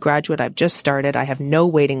 I'm a new graduate. I've just started. I have no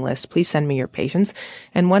waiting list. Please send me your patients.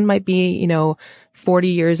 And one might be, 40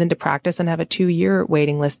 years into practice and have a 2-year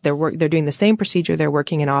waiting list. They're doing the same procedure. They're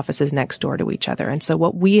working in offices next door to each other. And so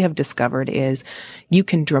what we have discovered is you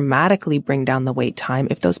can dramatically bring down the wait time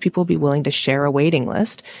if those people be willing to share a waiting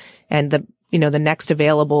list. And the next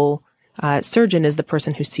available surgeon is the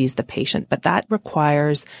person who sees the patient. But that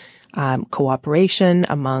requires cooperation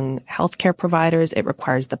among healthcare providers. It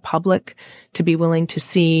requires the public to be willing to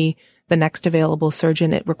see the next available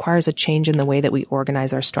surgeon. It requires a change in the way that we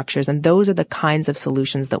organize our structures. And those are the kinds of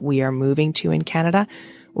solutions that we are moving to in Canada.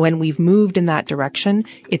 When we've moved in that direction,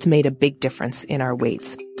 it's made a big difference in our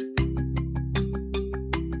waits.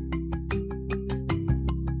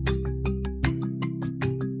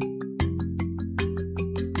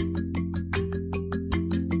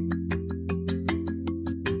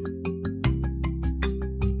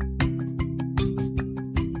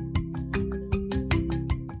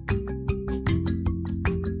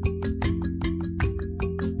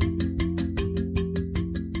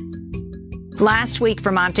 Last week,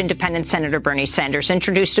 Vermont Independent Senator Bernie Sanders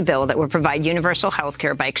introduced a bill that would provide universal health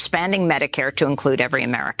care by expanding Medicare to include every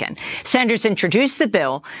American. Sanders introduced the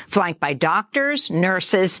bill, flanked by doctors,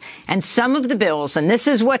 nurses, and some of the bills, and this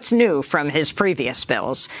is what's new from his previous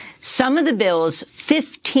bills, some of the bill's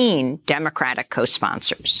 15 Democratic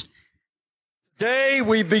co-sponsors. Today,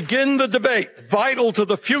 we begin the debate vital to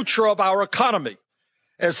the future of our economy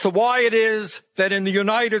as to why it is that in the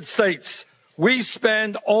United States, we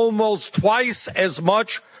spend almost twice as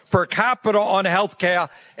much per capita on health care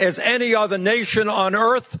as any other nation on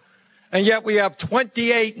earth, and yet we have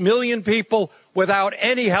 28 million people without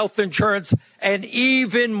any health insurance and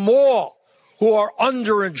even more who are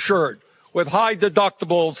underinsured with high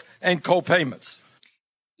deductibles and co-payments.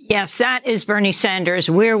 Yes, that is Bernie Sanders.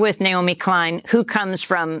 We're with Naomi Klein, who comes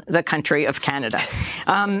from the country of Canada.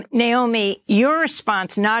 Naomi, your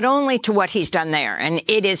response not only to what he's done there, and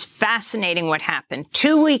it is fascinating what happened.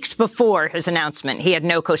 2 weeks before his announcement, he had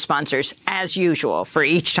no co-sponsors, as usual, for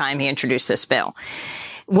each time he introduced this bill.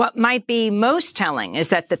 What might be most telling is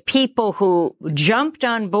that the people who jumped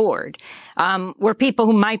on board were people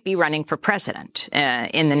who might be running for president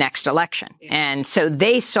in the next election. And so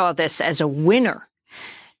they saw this as a winner.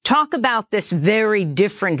 Talk about this very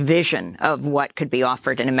different vision of what could be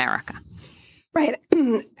offered in America. Right.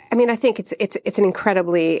 I mean, I think it's an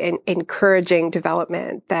incredibly encouraging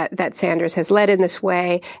development that Sanders has led in this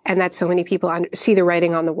way, and that so many people see the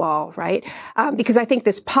writing on the wall, right? Because I think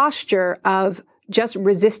this posture of just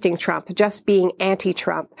resisting Trump, just being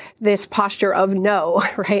anti-Trump, this posture of no,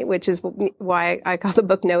 right, which is why I call the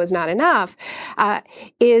book No Is Not Enough,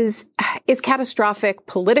 is catastrophic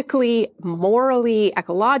politically, morally,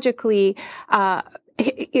 ecologically,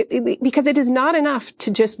 because it is not enough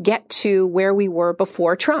to just get to where we were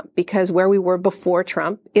before Trump, because where we were before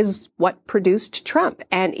Trump is what produced Trump.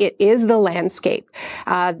 And it is the landscape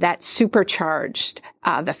that supercharged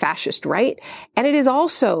the fascist right. And it is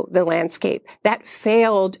also the landscape that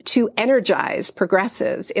failed to energize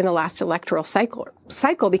progressives in the last electoral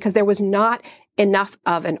cycle because there was not enough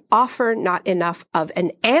of an offer, not enough of an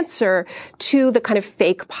answer to the kind of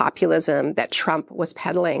fake populism that Trump was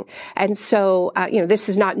peddling. And so, this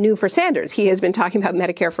is not new for Sanders. He has been talking about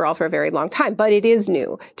Medicare for all for a very long time, but it is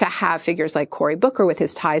new to have figures like Cory Booker with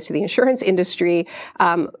his ties to the insurance industry,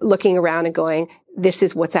 looking around and going, this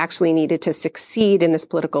is what's actually needed to succeed in this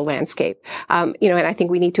political landscape. And I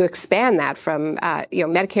think we need to expand that from,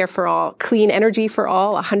 Medicare for all, clean energy for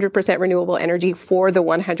all, 100% renewable energy for the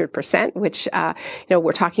 100%, which,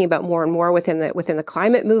 we're talking about more and more within the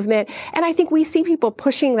climate movement. And I think we see people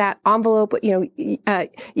pushing that envelope,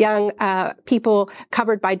 young, people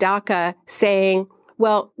covered by DACA saying,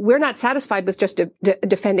 well, we're not satisfied with just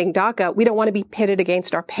defending DACA. We don't want to be pitted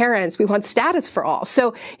against our parents. We want status for all.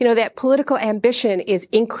 So, that political ambition is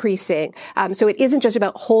increasing. So it isn't just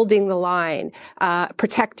about holding the line,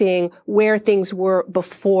 protecting where things were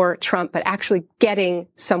before Trump, but actually getting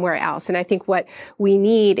somewhere else. And I think what we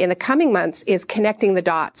need in the coming months is connecting the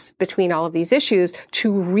dots between all of these issues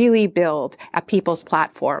to really build a people's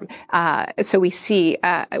platform. So we see,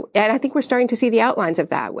 and I think we're starting to see the outlines of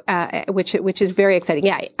that, which is very exciting.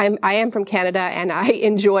 Yeah, I am from Canada, and I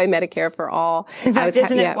enjoy Medicare for all. In fact,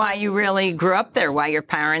 isn't it why you really grew up there? Why your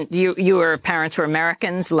your parents were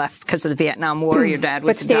Americans, left because of the Vietnam War. Your dad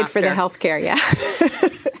was but stayed for the health care. Yeah.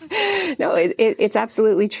 No, it's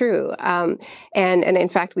absolutely true. And in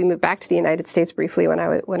fact, we moved back to the United States briefly when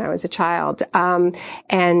I was a child.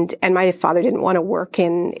 And my father didn't want to work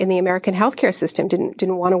in the American healthcare system,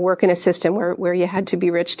 didn't want to work in a system where you had to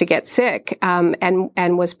be rich to get sick,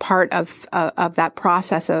 and was part of that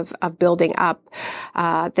process of building up,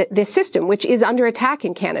 this system, which is under attack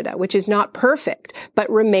in Canada, which is not perfect, but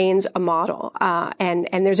remains a model.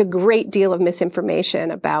 And there's a great deal of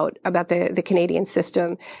misinformation about the Canadian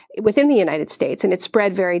system within the United States, and it's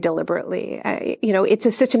spread very deliberately. It's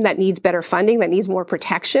a system that needs better funding, that needs more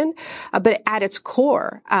protection, but at its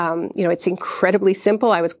core, it's incredibly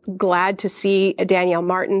simple. I was glad to see Danielle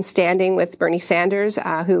Martin standing with Bernie Sanders,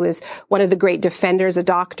 who is one of the great defenders, a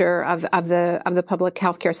doctor of the public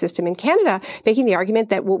healthcare system in Canada, making the argument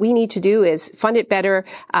that what we need to do is fund it better.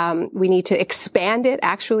 We need to expand it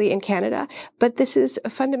actually in Canada. But this is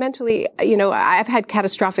fundamentally, I've had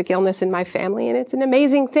catastrophic illness in my family, and it's an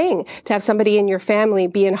amazing thing to have somebody in your family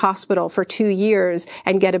be in hospital for 2 years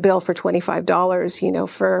and get a bill for $25,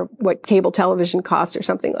 for what cable television costs or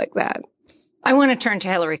something like that. I want to turn to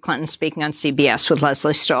Hillary Clinton speaking on CBS with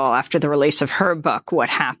Leslie Stahl after the release of her book, What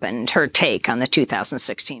Happened, her take on the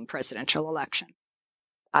 2016 presidential election.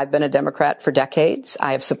 I've been a Democrat for decades.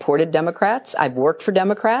 I have supported Democrats. I've worked for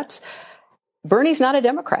Democrats. Bernie's not a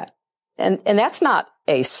Democrat. And that's not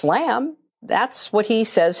a slam. That's what he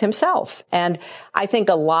says himself. And I think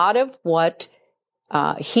a lot of what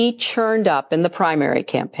he churned up in the primary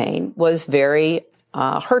campaign was very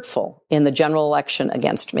hurtful in the general election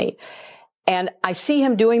against me. And I see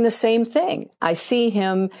him doing the same thing. I see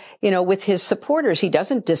him, with his supporters. He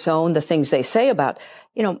doesn't disown the things they say about,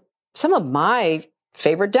 some of my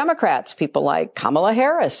favorite Democrats, people like Kamala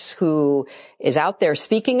Harris, who is out there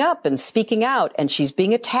speaking up and speaking out, and she's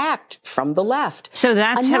being attacked from the left. So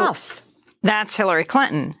that's enough. That's Hillary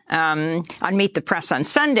Clinton. On Meet the Press on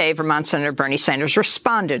Sunday, Vermont Senator Bernie Sanders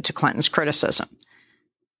responded to Clinton's criticism.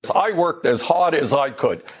 I worked as hard as I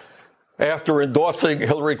could. After endorsing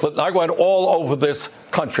Hillary Clinton, I went all over this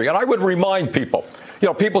country. And I would remind people,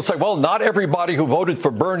 people say, well, not everybody who voted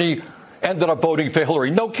for Bernie ended up voting for Hillary.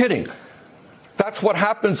 No kidding. That's what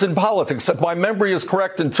happens in politics. If my memory is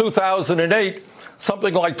correct, in 2008,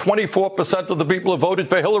 something like 24% of the people who voted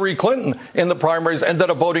for Hillary Clinton in the primaries ended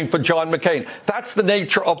up voting for John McCain. That's the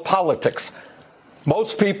nature of politics.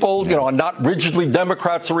 Most people, are not rigidly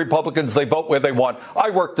Democrats or Republicans. They vote where they want.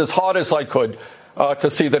 I worked as hard as I could to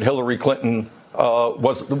see that Hillary Clinton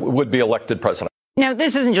would be elected president. Now,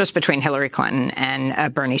 this isn't just between Hillary Clinton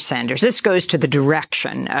and Bernie Sanders. This goes to the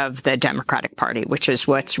direction of the Democratic Party, which is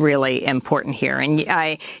what's really important here. And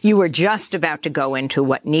you were just about to go into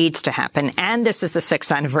what needs to happen. And this is the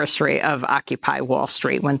 6th anniversary of Occupy Wall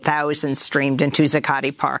Street, when thousands streamed into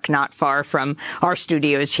Zuccotti Park, not far from our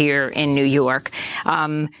studios here in New York,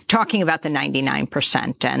 talking about the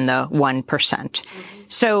 99% and the 1%.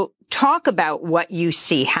 So talk about what you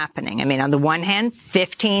see happening. I mean, on the one hand,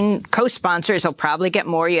 15 co-sponsors. They'll probably get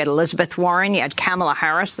more. You had Elizabeth Warren. You had Kamala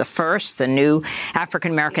Harris, the new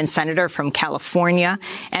African-American senator from California,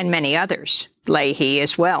 and many others. Leahy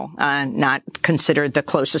as well, not considered the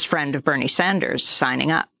closest friend of Bernie Sanders, signing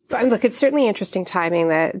up. Look, it's certainly interesting timing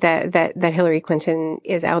that Hillary Clinton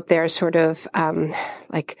is out there sort of,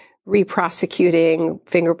 re-prosecuting,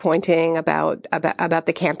 finger pointing about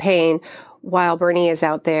the campaign, while Bernie is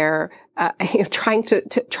out there, trying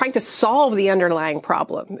to solve the underlying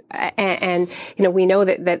problem. And we know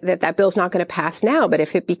that bill's not going to pass now, but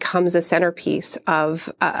if it becomes a centerpiece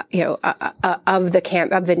of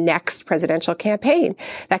the next presidential campaign,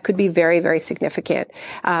 that could be very, very significant.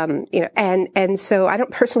 And so I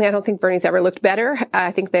don't think Bernie's ever looked better.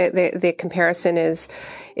 I think the comparison is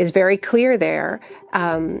very clear there.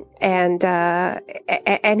 And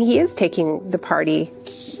he is taking the party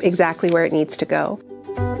exactly where it needs to go.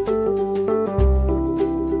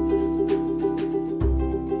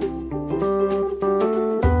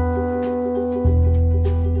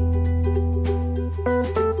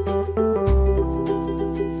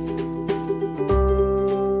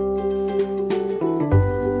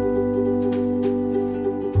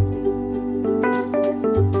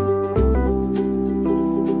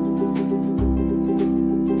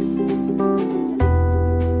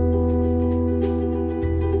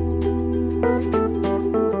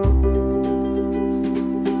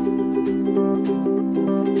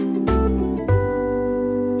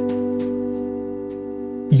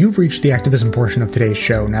 You've reached the activism portion of today's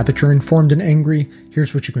show. Now that you're informed and angry,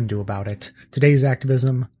 here's what you can do about it. Today's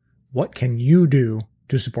activism: what can you do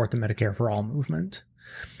to support the Medicare for All movement?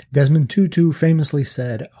 Desmond Tutu famously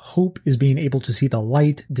said, "Hope is being able to see the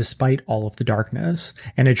light despite all of the darkness."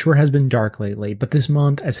 And it sure has been dark lately, but this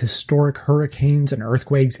month, as historic hurricanes and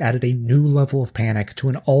earthquakes added a new level of panic to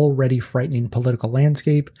an already frightening political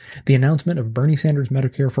landscape, the announcement of Bernie Sanders'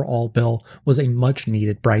 Medicare for All bill was a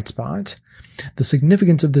much-needed bright spot. The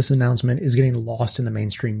significance of this announcement is getting lost in the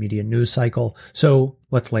mainstream media news cycle, so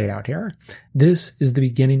let's lay it out here. This is the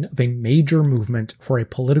beginning of a major movement for a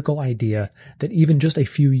political idea that even just a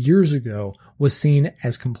few years ago was seen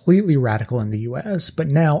as completely radical in the US, but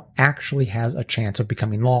now actually has a chance of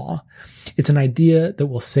becoming law. It's an idea that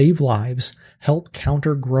will save lives, help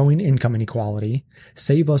counter growing income inequality,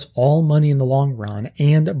 save us all money in the long run,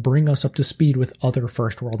 and bring us up to speed with other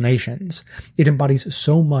first world nations. It embodies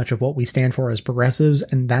so much of what we stand for as progressives,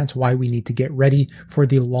 and that's why we need to get ready for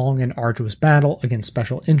the long and arduous battle against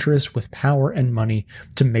special interests with power and money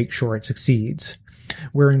to make sure it succeeds.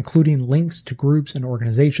 We're including links to groups and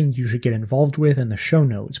organizations you should get involved with in the show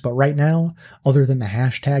notes, but right now, other than the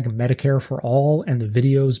hashtag Medicare for All and the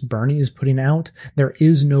videos Bernie is putting out, there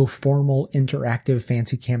is no formal interactive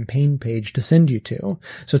fancy campaign page to send you to.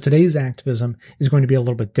 So today's activism is going to be a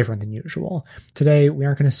little bit different than usual. Today, we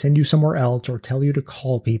aren't going to send you somewhere else or tell you to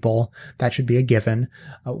call people. That should be a given.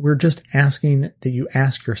 We're just asking that you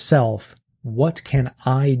ask yourself, what can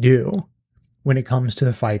I do when it comes to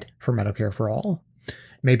the fight for Medicare for All?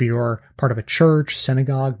 Maybe you're part of a church,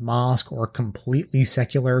 synagogue, mosque, or completely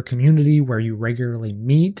secular community where you regularly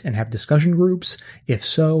meet and have discussion groups. If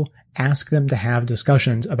so, ask them to have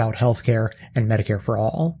discussions about healthcare and Medicare for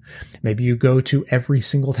all. Maybe you go to every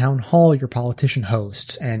single town hall your politician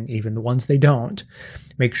hosts, and even the ones they don't.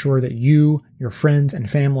 Make sure that you, your friends, and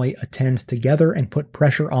family attend together and put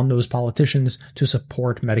pressure on those politicians to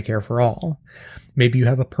support Medicare for all. Maybe you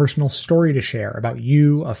have a personal story to share about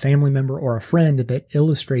you, a family member, or a friend that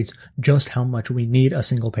illustrates just how much we need a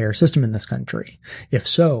single-payer system in this country. If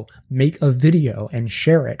so, make a video and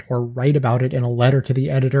share it, or write about it in a letter to the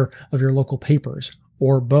editor of your local papers,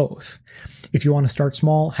 or both. If you want to start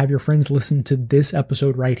small, have your friends listen to this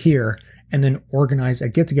episode right here, and then organize a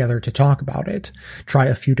get-together to talk about it. Try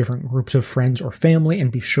a few different groups of friends or family, and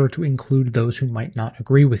be sure to include those who might not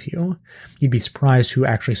agree with you. You'd be surprised who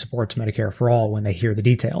actually supports Medicare for All when they hear the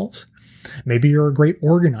details. Maybe you're a great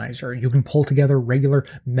organizer. You can pull together regular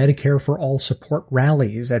Medicare for All support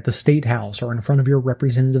rallies at the State House or in front of your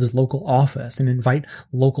representative's local office and invite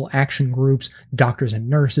local action groups, doctors and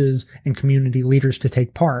nurses, and community leaders to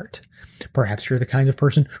take part. Perhaps you're the kind of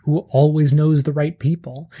person who always knows the right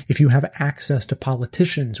people. If you have access to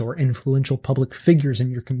politicians or influential public figures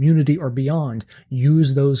in your community or beyond,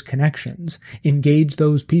 use those connections. Engage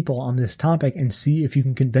those people on this topic and see if you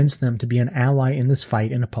can convince them to be an ally in this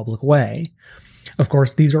fight in a public way. Of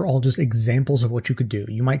course, these are all just examples of what you could do.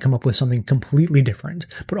 You might come up with something completely different,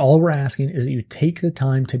 but all we're asking is that you take the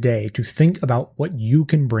time today to think about what you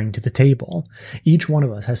can bring to the table. Each one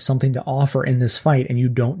of us has something to offer in this fight, and you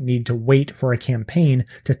don't need to wait for a campaign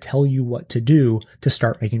to tell you what to do to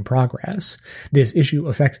start making progress. This issue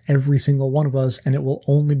affects every single one of us, and it will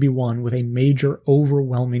only be won with a major,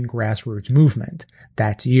 overwhelming grassroots movement.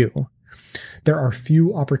 That's you. There are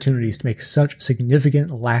few opportunities to make such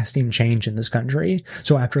significant, lasting change in this country.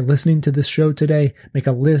 So after listening to this show today, make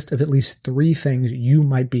a list of at least 3 things you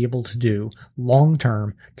might be able to do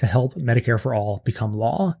long-term to help Medicare for All become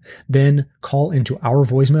law. Then call into our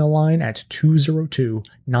voicemail line at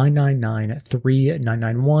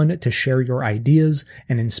 202-999-3991 to share your ideas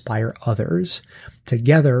and inspire others.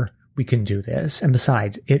 Together, we can do this. And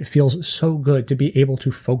besides, it feels so good to be able to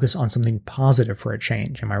focus on something positive for a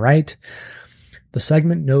change. Am I right? The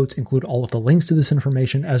segment notes include all of the links to this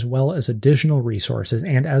information as well as additional resources.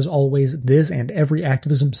 And as always, this and every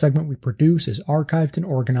activism segment we produce is archived and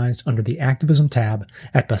organized under the activism tab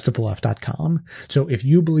at bestoftheleft.com. So if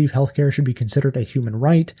you believe healthcare should be considered a human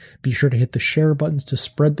right, be sure to hit the share buttons to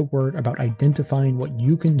spread the word about identifying what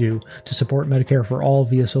you can do to support Medicare for All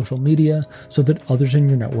via social media so that others in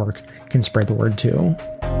your network can spread the word too.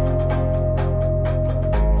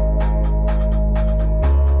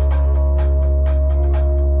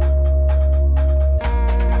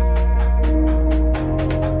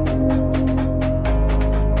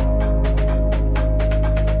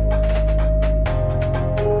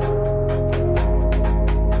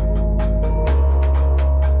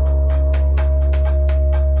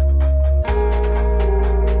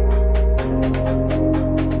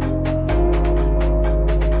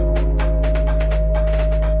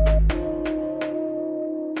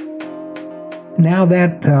 Now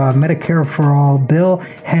that Medicare for All bill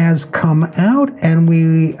has come out, and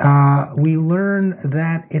we learn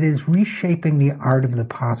that it is reshaping the art of the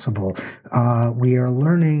possible. We are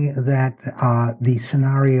learning that the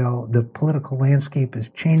scenario, the political landscape is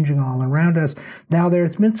changing all around us. Now,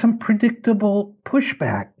 there's been some predictable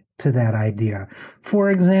pushback to that idea.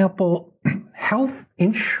 For example, health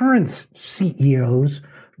insurance CEOs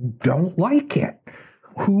don't like it.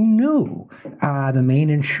 Who knew? The main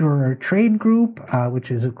insurer trade group,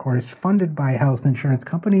 which is, of course, funded by health insurance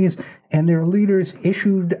companies, and their leaders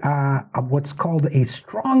issued what's called a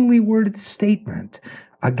strongly worded statement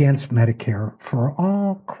against Medicare for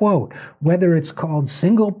all. Quote, whether it's called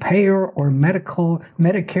single payer or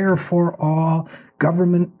Medicare for all,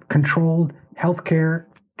 government-controlled healthcare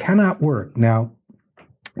cannot work. Now,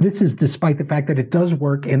 this is despite the fact that it does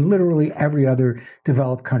work in literally every other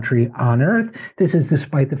developed country on earth. This is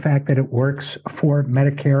despite the fact that it works for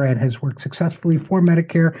Medicare and has worked successfully for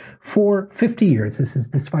Medicare for 50 years. This is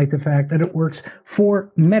despite the fact that it works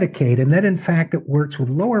for Medicaid, and that in fact it works with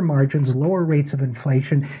lower margins, lower rates of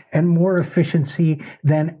inflation, and more efficiency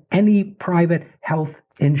than any private health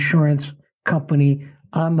insurance company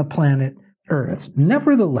on the planet Earth.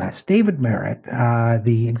 Nevertheless, David Merritt,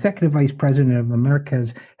 the executive vice president of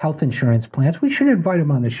America's health insurance plans, we should invite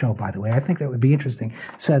him on the show, by the way. I think that would be interesting,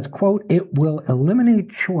 says, quote, it will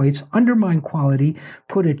eliminate choice, undermine quality,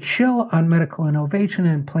 put a chill on medical innovation,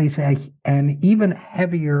 and place an even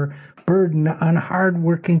heavier burden on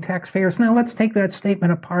hardworking taxpayers. Now, let's take that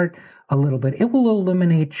statement apart a little bit. It will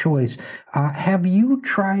eliminate choice. Have you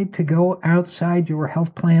tried to go outside your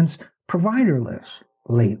health plan's provider list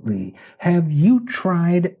lately? Have you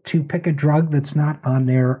tried to pick a drug that's not on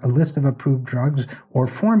their list of approved drugs or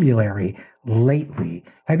formulary lately?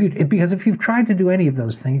 Have you? Because if you've tried to do any of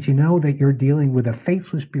those things, you know that you're dealing with a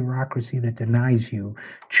faceless bureaucracy that denies you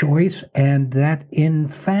choice, and that in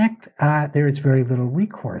fact there is very little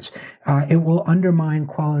recourse. It will undermine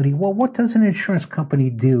quality. Well, what does an insurance company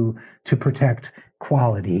do to protect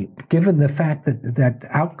quality, given the fact that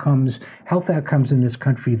health outcomes in this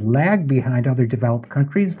country lag behind other developed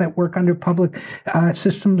countries that work under public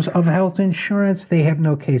systems of health insurance? They have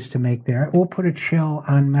no case to make there. It will put a chill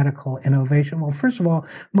on medical innovation. Well, first of all,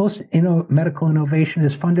 most medical innovation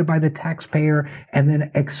is funded by the taxpayer and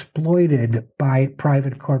then exploited by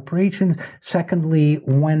private corporations. Secondly,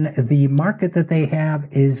 when the market that they have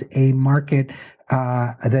is a market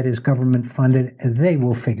that is government funded, they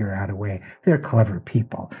will figure out a way. They're clever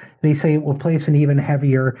people. They say it will place an even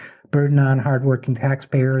heavier burden on hardworking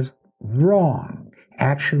taxpayers. Wrong.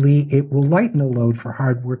 Actually, it will lighten the load for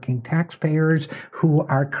hardworking taxpayers who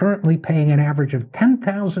are currently paying an average of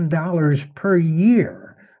 $10,000 per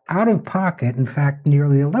year out of pocket, in fact,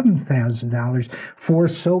 nearly $11,000 for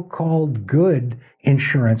so-called good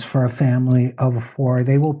insurance for a family of four.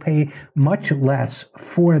 They will pay much less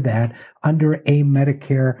for that under a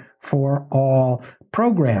Medicare for all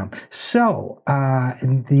program. So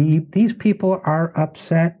these people are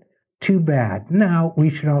upset. Too bad. Now, we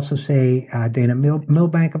should also say Dana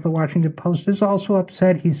Milbank of the Washington Post is also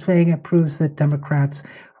upset. He's saying it proves that Democrats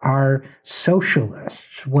are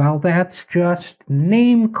socialists. Well, that's just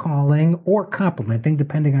name-calling or complimenting,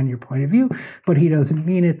 depending on your point of view, but he doesn't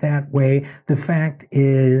mean it that way. The fact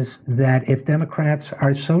is that if Democrats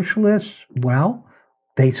are socialists, well,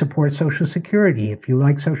 they support Social Security. If you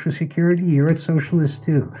like Social Security, you're a socialist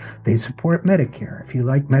too. They support Medicare. If you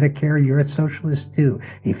like Medicare, you're a socialist too.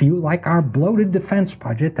 If you like our bloated defense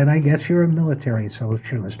budget, then I guess you're a military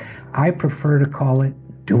socialist. I prefer to call it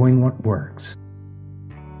doing what works.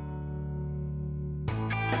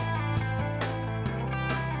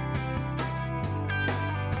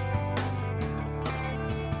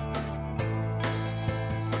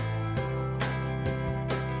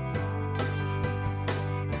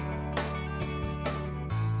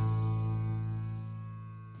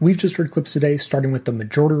 We've just heard clips today, starting with the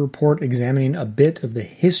Majority Report examining a bit of the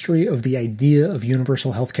history of the idea of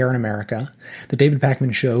universal healthcare in America. The David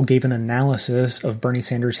Pakman Show gave an analysis of Bernie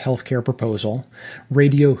Sanders' healthcare proposal.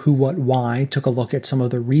 Radio Who, What, Why took a look at some of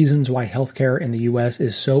the reasons why healthcare in the U.S.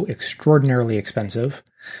 is so extraordinarily expensive.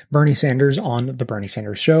 Bernie Sanders on The Bernie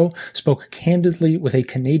Sanders Show spoke candidly with a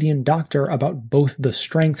Canadian doctor about both the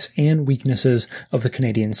strengths and weaknesses of the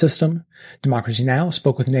Canadian system. Democracy Now!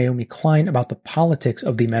 Spoke with Naomi Klein about the politics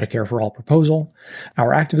of the Medicare for All proposal.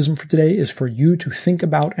 Our activism for today is for you to think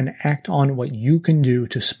about and act on what you can do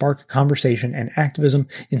to spark conversation and activism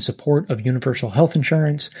in support of universal health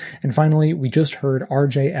insurance. And finally, we just heard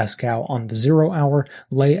RJ Eskow on the 0 Hour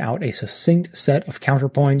lay out a succinct set of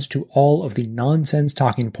counterpoints to all of the nonsense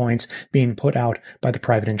talking points being put out by the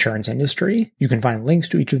private insurance industry. You can find links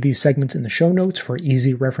to each of these segments in the show notes for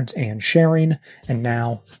easy reference and sharing. And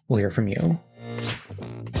now we'll hear from you.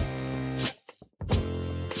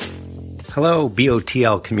 Hello,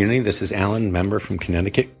 BOTL community. This is Alan, member from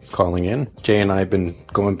Connecticut, calling in. Jay and I have been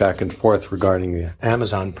going back and forth regarding the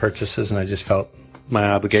Amazon purchases, and I just felt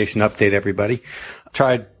my obligation to update everybody. I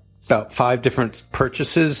tried about 5 different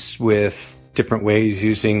purchases with different ways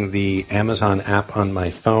using the Amazon app on my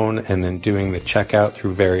phone and then doing the checkout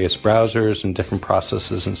through various browsers and different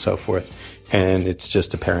processes and so forth. And it's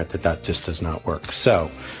just apparent that that just does not work.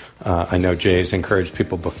 So I know Jay has encouraged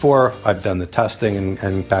people before. I've done the testing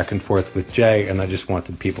and back and forth with Jay, and I just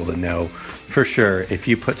wanted people to know for sure, if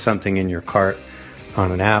you put something in your cart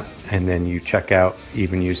on an app and then you check out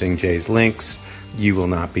even using Jay's links, you will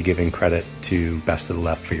not be giving credit to Best of the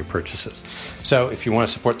Left for your purchases. So if you want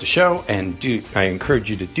to support the show, I encourage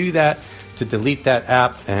you to do that, to delete that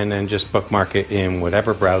app and then just bookmark it in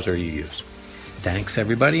whatever browser you use. Thanks,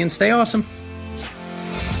 everybody, and stay awesome.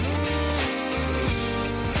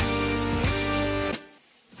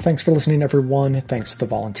 Thanks for listening, everyone. Thanks to the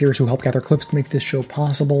volunteers who help gather clips to make this show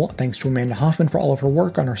possible. Thanks to Amanda Hoffman for all of her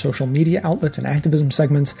work on our social media outlets and activism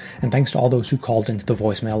segments. And thanks to all those who called into the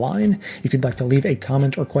voicemail line. If you'd like to leave a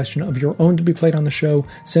comment or question of your own to be played on the show,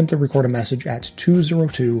 simply record a message at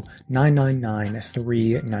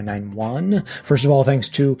 202-999-3991. First of all, thanks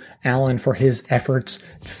to Alan for his efforts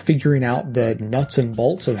figuring out the nuts and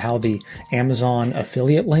bolts of how the Amazon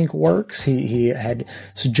affiliate link works. He had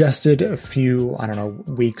suggested a few,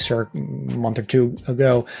 weeks or a month or two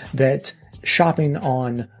ago that shopping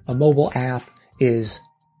on a mobile app is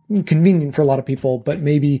convenient for a lot of people, but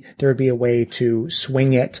maybe there would be a way to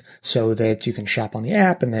swing it so that you can shop on the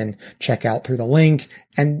app and then check out through the link.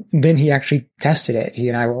 And then he actually tested it. He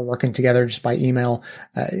and I were working together just by email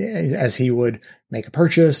as he would make a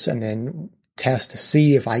purchase and then test to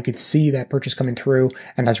see if I could see that purchase coming through.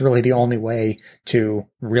 And that's really the only way to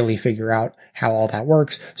really figure out how all that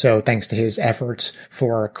works. So thanks to his efforts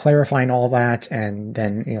for clarifying all that and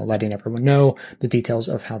then, letting everyone know the details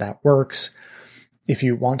of how that works. If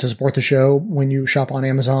you want to support the show when you shop on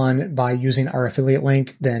Amazon by using our affiliate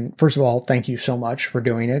link, then first of all, thank you so much for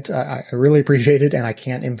doing it. I really appreciate it, and I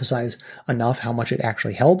can't emphasize enough how much it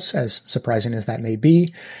actually helps, as surprising as that may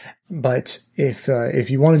be. But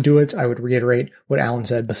if you want to do it, I would reiterate what Alan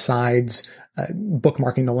said. Besides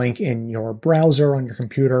bookmarking the link in your browser on your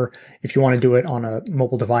computer, if you want to do it on a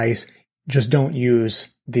mobile device, just don't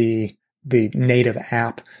use the native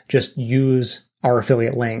app. Just use our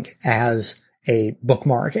affiliate link as a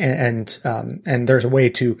bookmark, and there's a way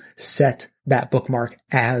to set that bookmark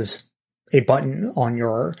as a button on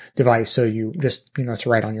your device. So you just, it's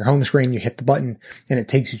right on your home screen. You hit the button and it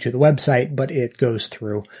takes you to the website, but it goes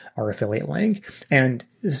through our affiliate link. And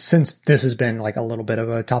since this has been like a little bit of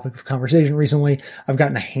a topic of conversation recently, I've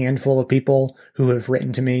gotten a handful of people who have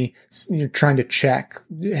written to me, trying to check,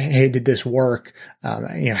 hey, did this work?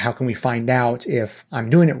 How can we find out if I'm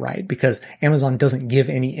doing it right? Because Amazon doesn't give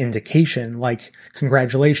any indication like,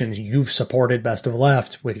 congratulations, you've supported Best of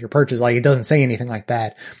Left with your purchase. Like, it doesn't say anything like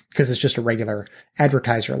that because it's just a regular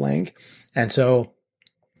advertiser link. And so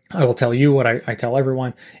I will tell you what I tell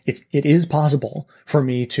everyone. It is possible for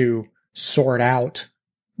me to sort out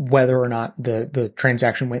whether or not the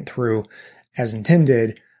transaction went through as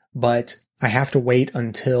intended, but I have to wait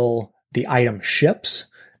until the item ships.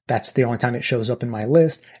 That's the only time it shows up in my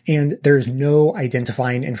list, and there's no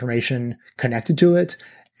identifying information connected to it.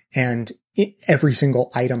 And every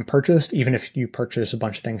single item purchased, even if you purchase a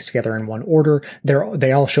bunch of things together in one order,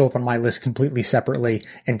 they all show up on my list completely separately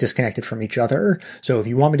and disconnected from each other. So if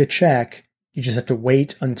you want me to check, you just have to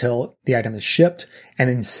wait until the item is shipped and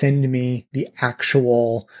then send me the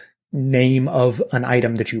actual name of an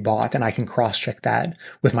item that you bought, and I can cross-check that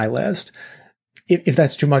with my list. If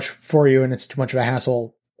that's too much for you and it's too much of a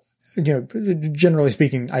hassle, generally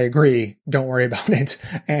speaking, I agree. Don't worry about it.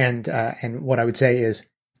 And what I would say is,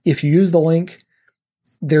 if you use the link,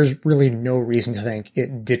 there's really no reason to think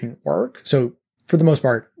it didn't work. So for the most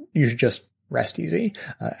part, you should just rest easy.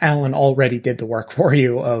 Alan already did the work for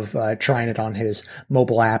you of trying it on his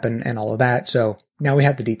mobile app and all of that. So now we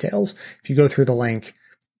have the details. If you go through the link,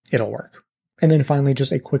 it'll work. And then finally,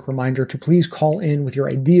 just a quick reminder to please call in with your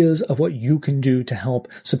ideas of what you can do to help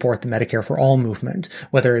support the Medicare for All movement,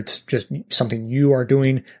 whether it's just something you are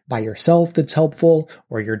doing by yourself that's helpful,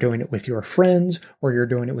 or you're doing it with your friends, or you're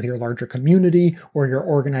doing it with your larger community, or you're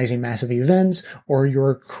organizing massive events, or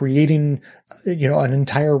you're creating, an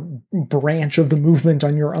entire branch of the movement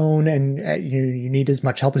on your own, and you need as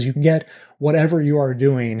much help as you can get. Whatever you are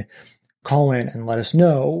doing, call in and let us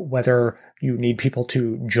know whether you need people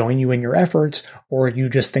to join you in your efforts, or you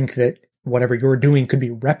just think that whatever you're doing could be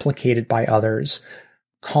replicated by others.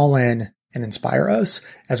 Call in and inspire us.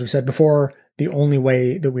 As we said before, the only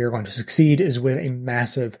way that we are going to succeed is with a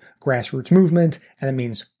massive grassroots movement, and that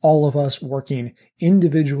means all of us working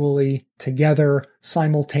individually, together,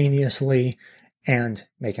 simultaneously, and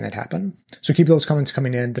making it happen. So keep those comments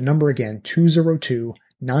coming in. The number again, 202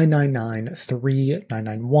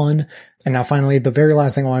 888-999-3991. And now finally, the very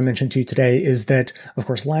last thing I want to mention to you today is that, of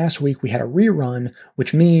course, last week we had a rerun,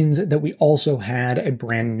 which means that we also had a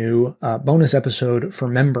brand new bonus episode for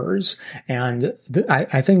members. And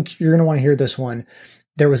I think you're going to want to hear this one.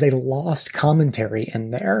 There was a lost commentary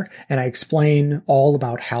in there, and I explain all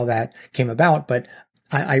about how that came about, but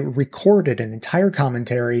I recorded an entire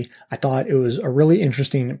commentary. I thought it was a really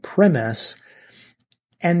interesting premise,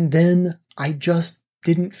 and then I just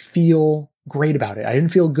didn't feel great about it. I didn't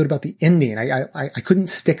feel good about the ending. I couldn't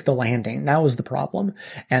stick the landing. That was the problem.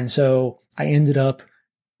 And so I ended up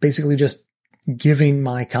basically just giving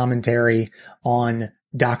my commentary on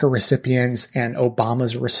DACA recipients and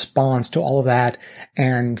Obama's response to all of that,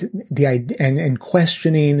 and and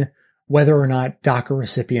questioning whether or not DACA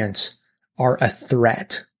recipients are a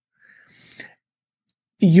threat.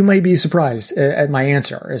 You may be surprised at my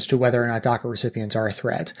answer as to whether or not DACA recipients are a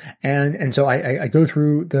threat. And so I go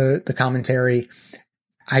through the commentary.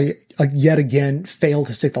 I yet again fail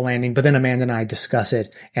to stick the landing, but then Amanda and I discuss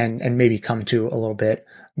it and maybe come to a little bit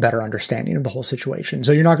better understanding of the whole situation.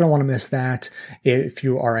 So you're not going to want to miss that. If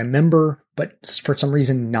you are a member, but for some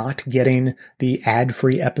reason not getting the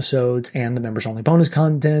ad-free episodes and the members-only bonus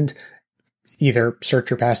content, either search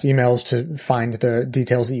your past emails to find the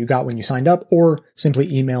details that you got when you signed up, or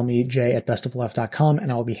simply email me, jay@bestoftheleft.com, and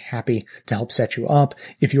I'll be happy to help set you up.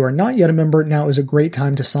 If you are not yet a member, now is a great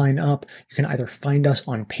time to sign up. You can either find us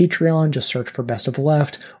on Patreon, just search for Best of the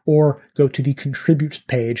Left, or go to the contribute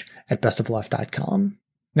page at bestoftheleft.com.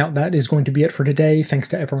 Now, that is going to be it for today. Thanks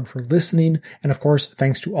to everyone for listening. And of course,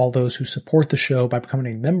 thanks to all those who support the show by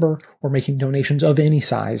becoming a member or making donations of any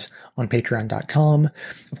size on patreon.com.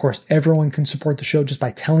 Of course, everyone can support the show just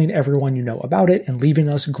by telling everyone you know about it and leaving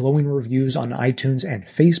us glowing reviews on iTunes and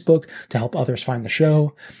Facebook to help others find the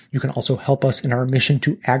show. You can also help us in our mission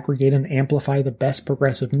to aggregate and amplify the best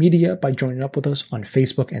progressive media by joining up with us on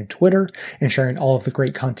Facebook and Twitter and sharing all of the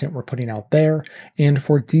great content we're putting out there. And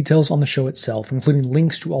for details on the show itself, including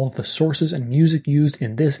links to all of the sources and music used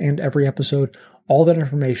in this and every episode, all that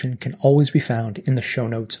information can always be found in the show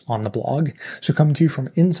notes on the blog. So coming to you from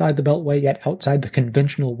inside the Beltway, yet outside the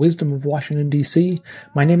conventional wisdom of Washington, D.C.,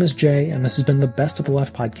 my name is Jay, and this has been the Best of the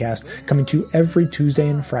Left podcast, coming to you every Tuesday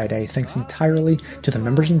and Friday, thanks entirely to the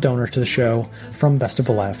members and donors to the show from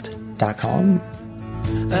bestoftheleft.com.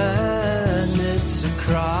 And it's a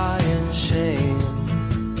crying shame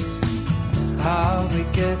how we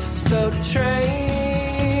get so trained.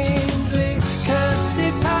 We can't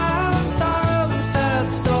see past all the sad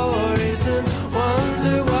stories and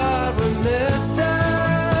wonder what we're missing.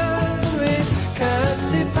 We can't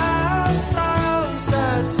see past all the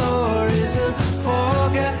sad stories and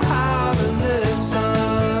forget how to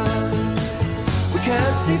listen. We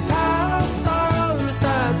can't see past all the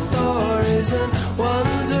sad stories and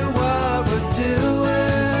wonder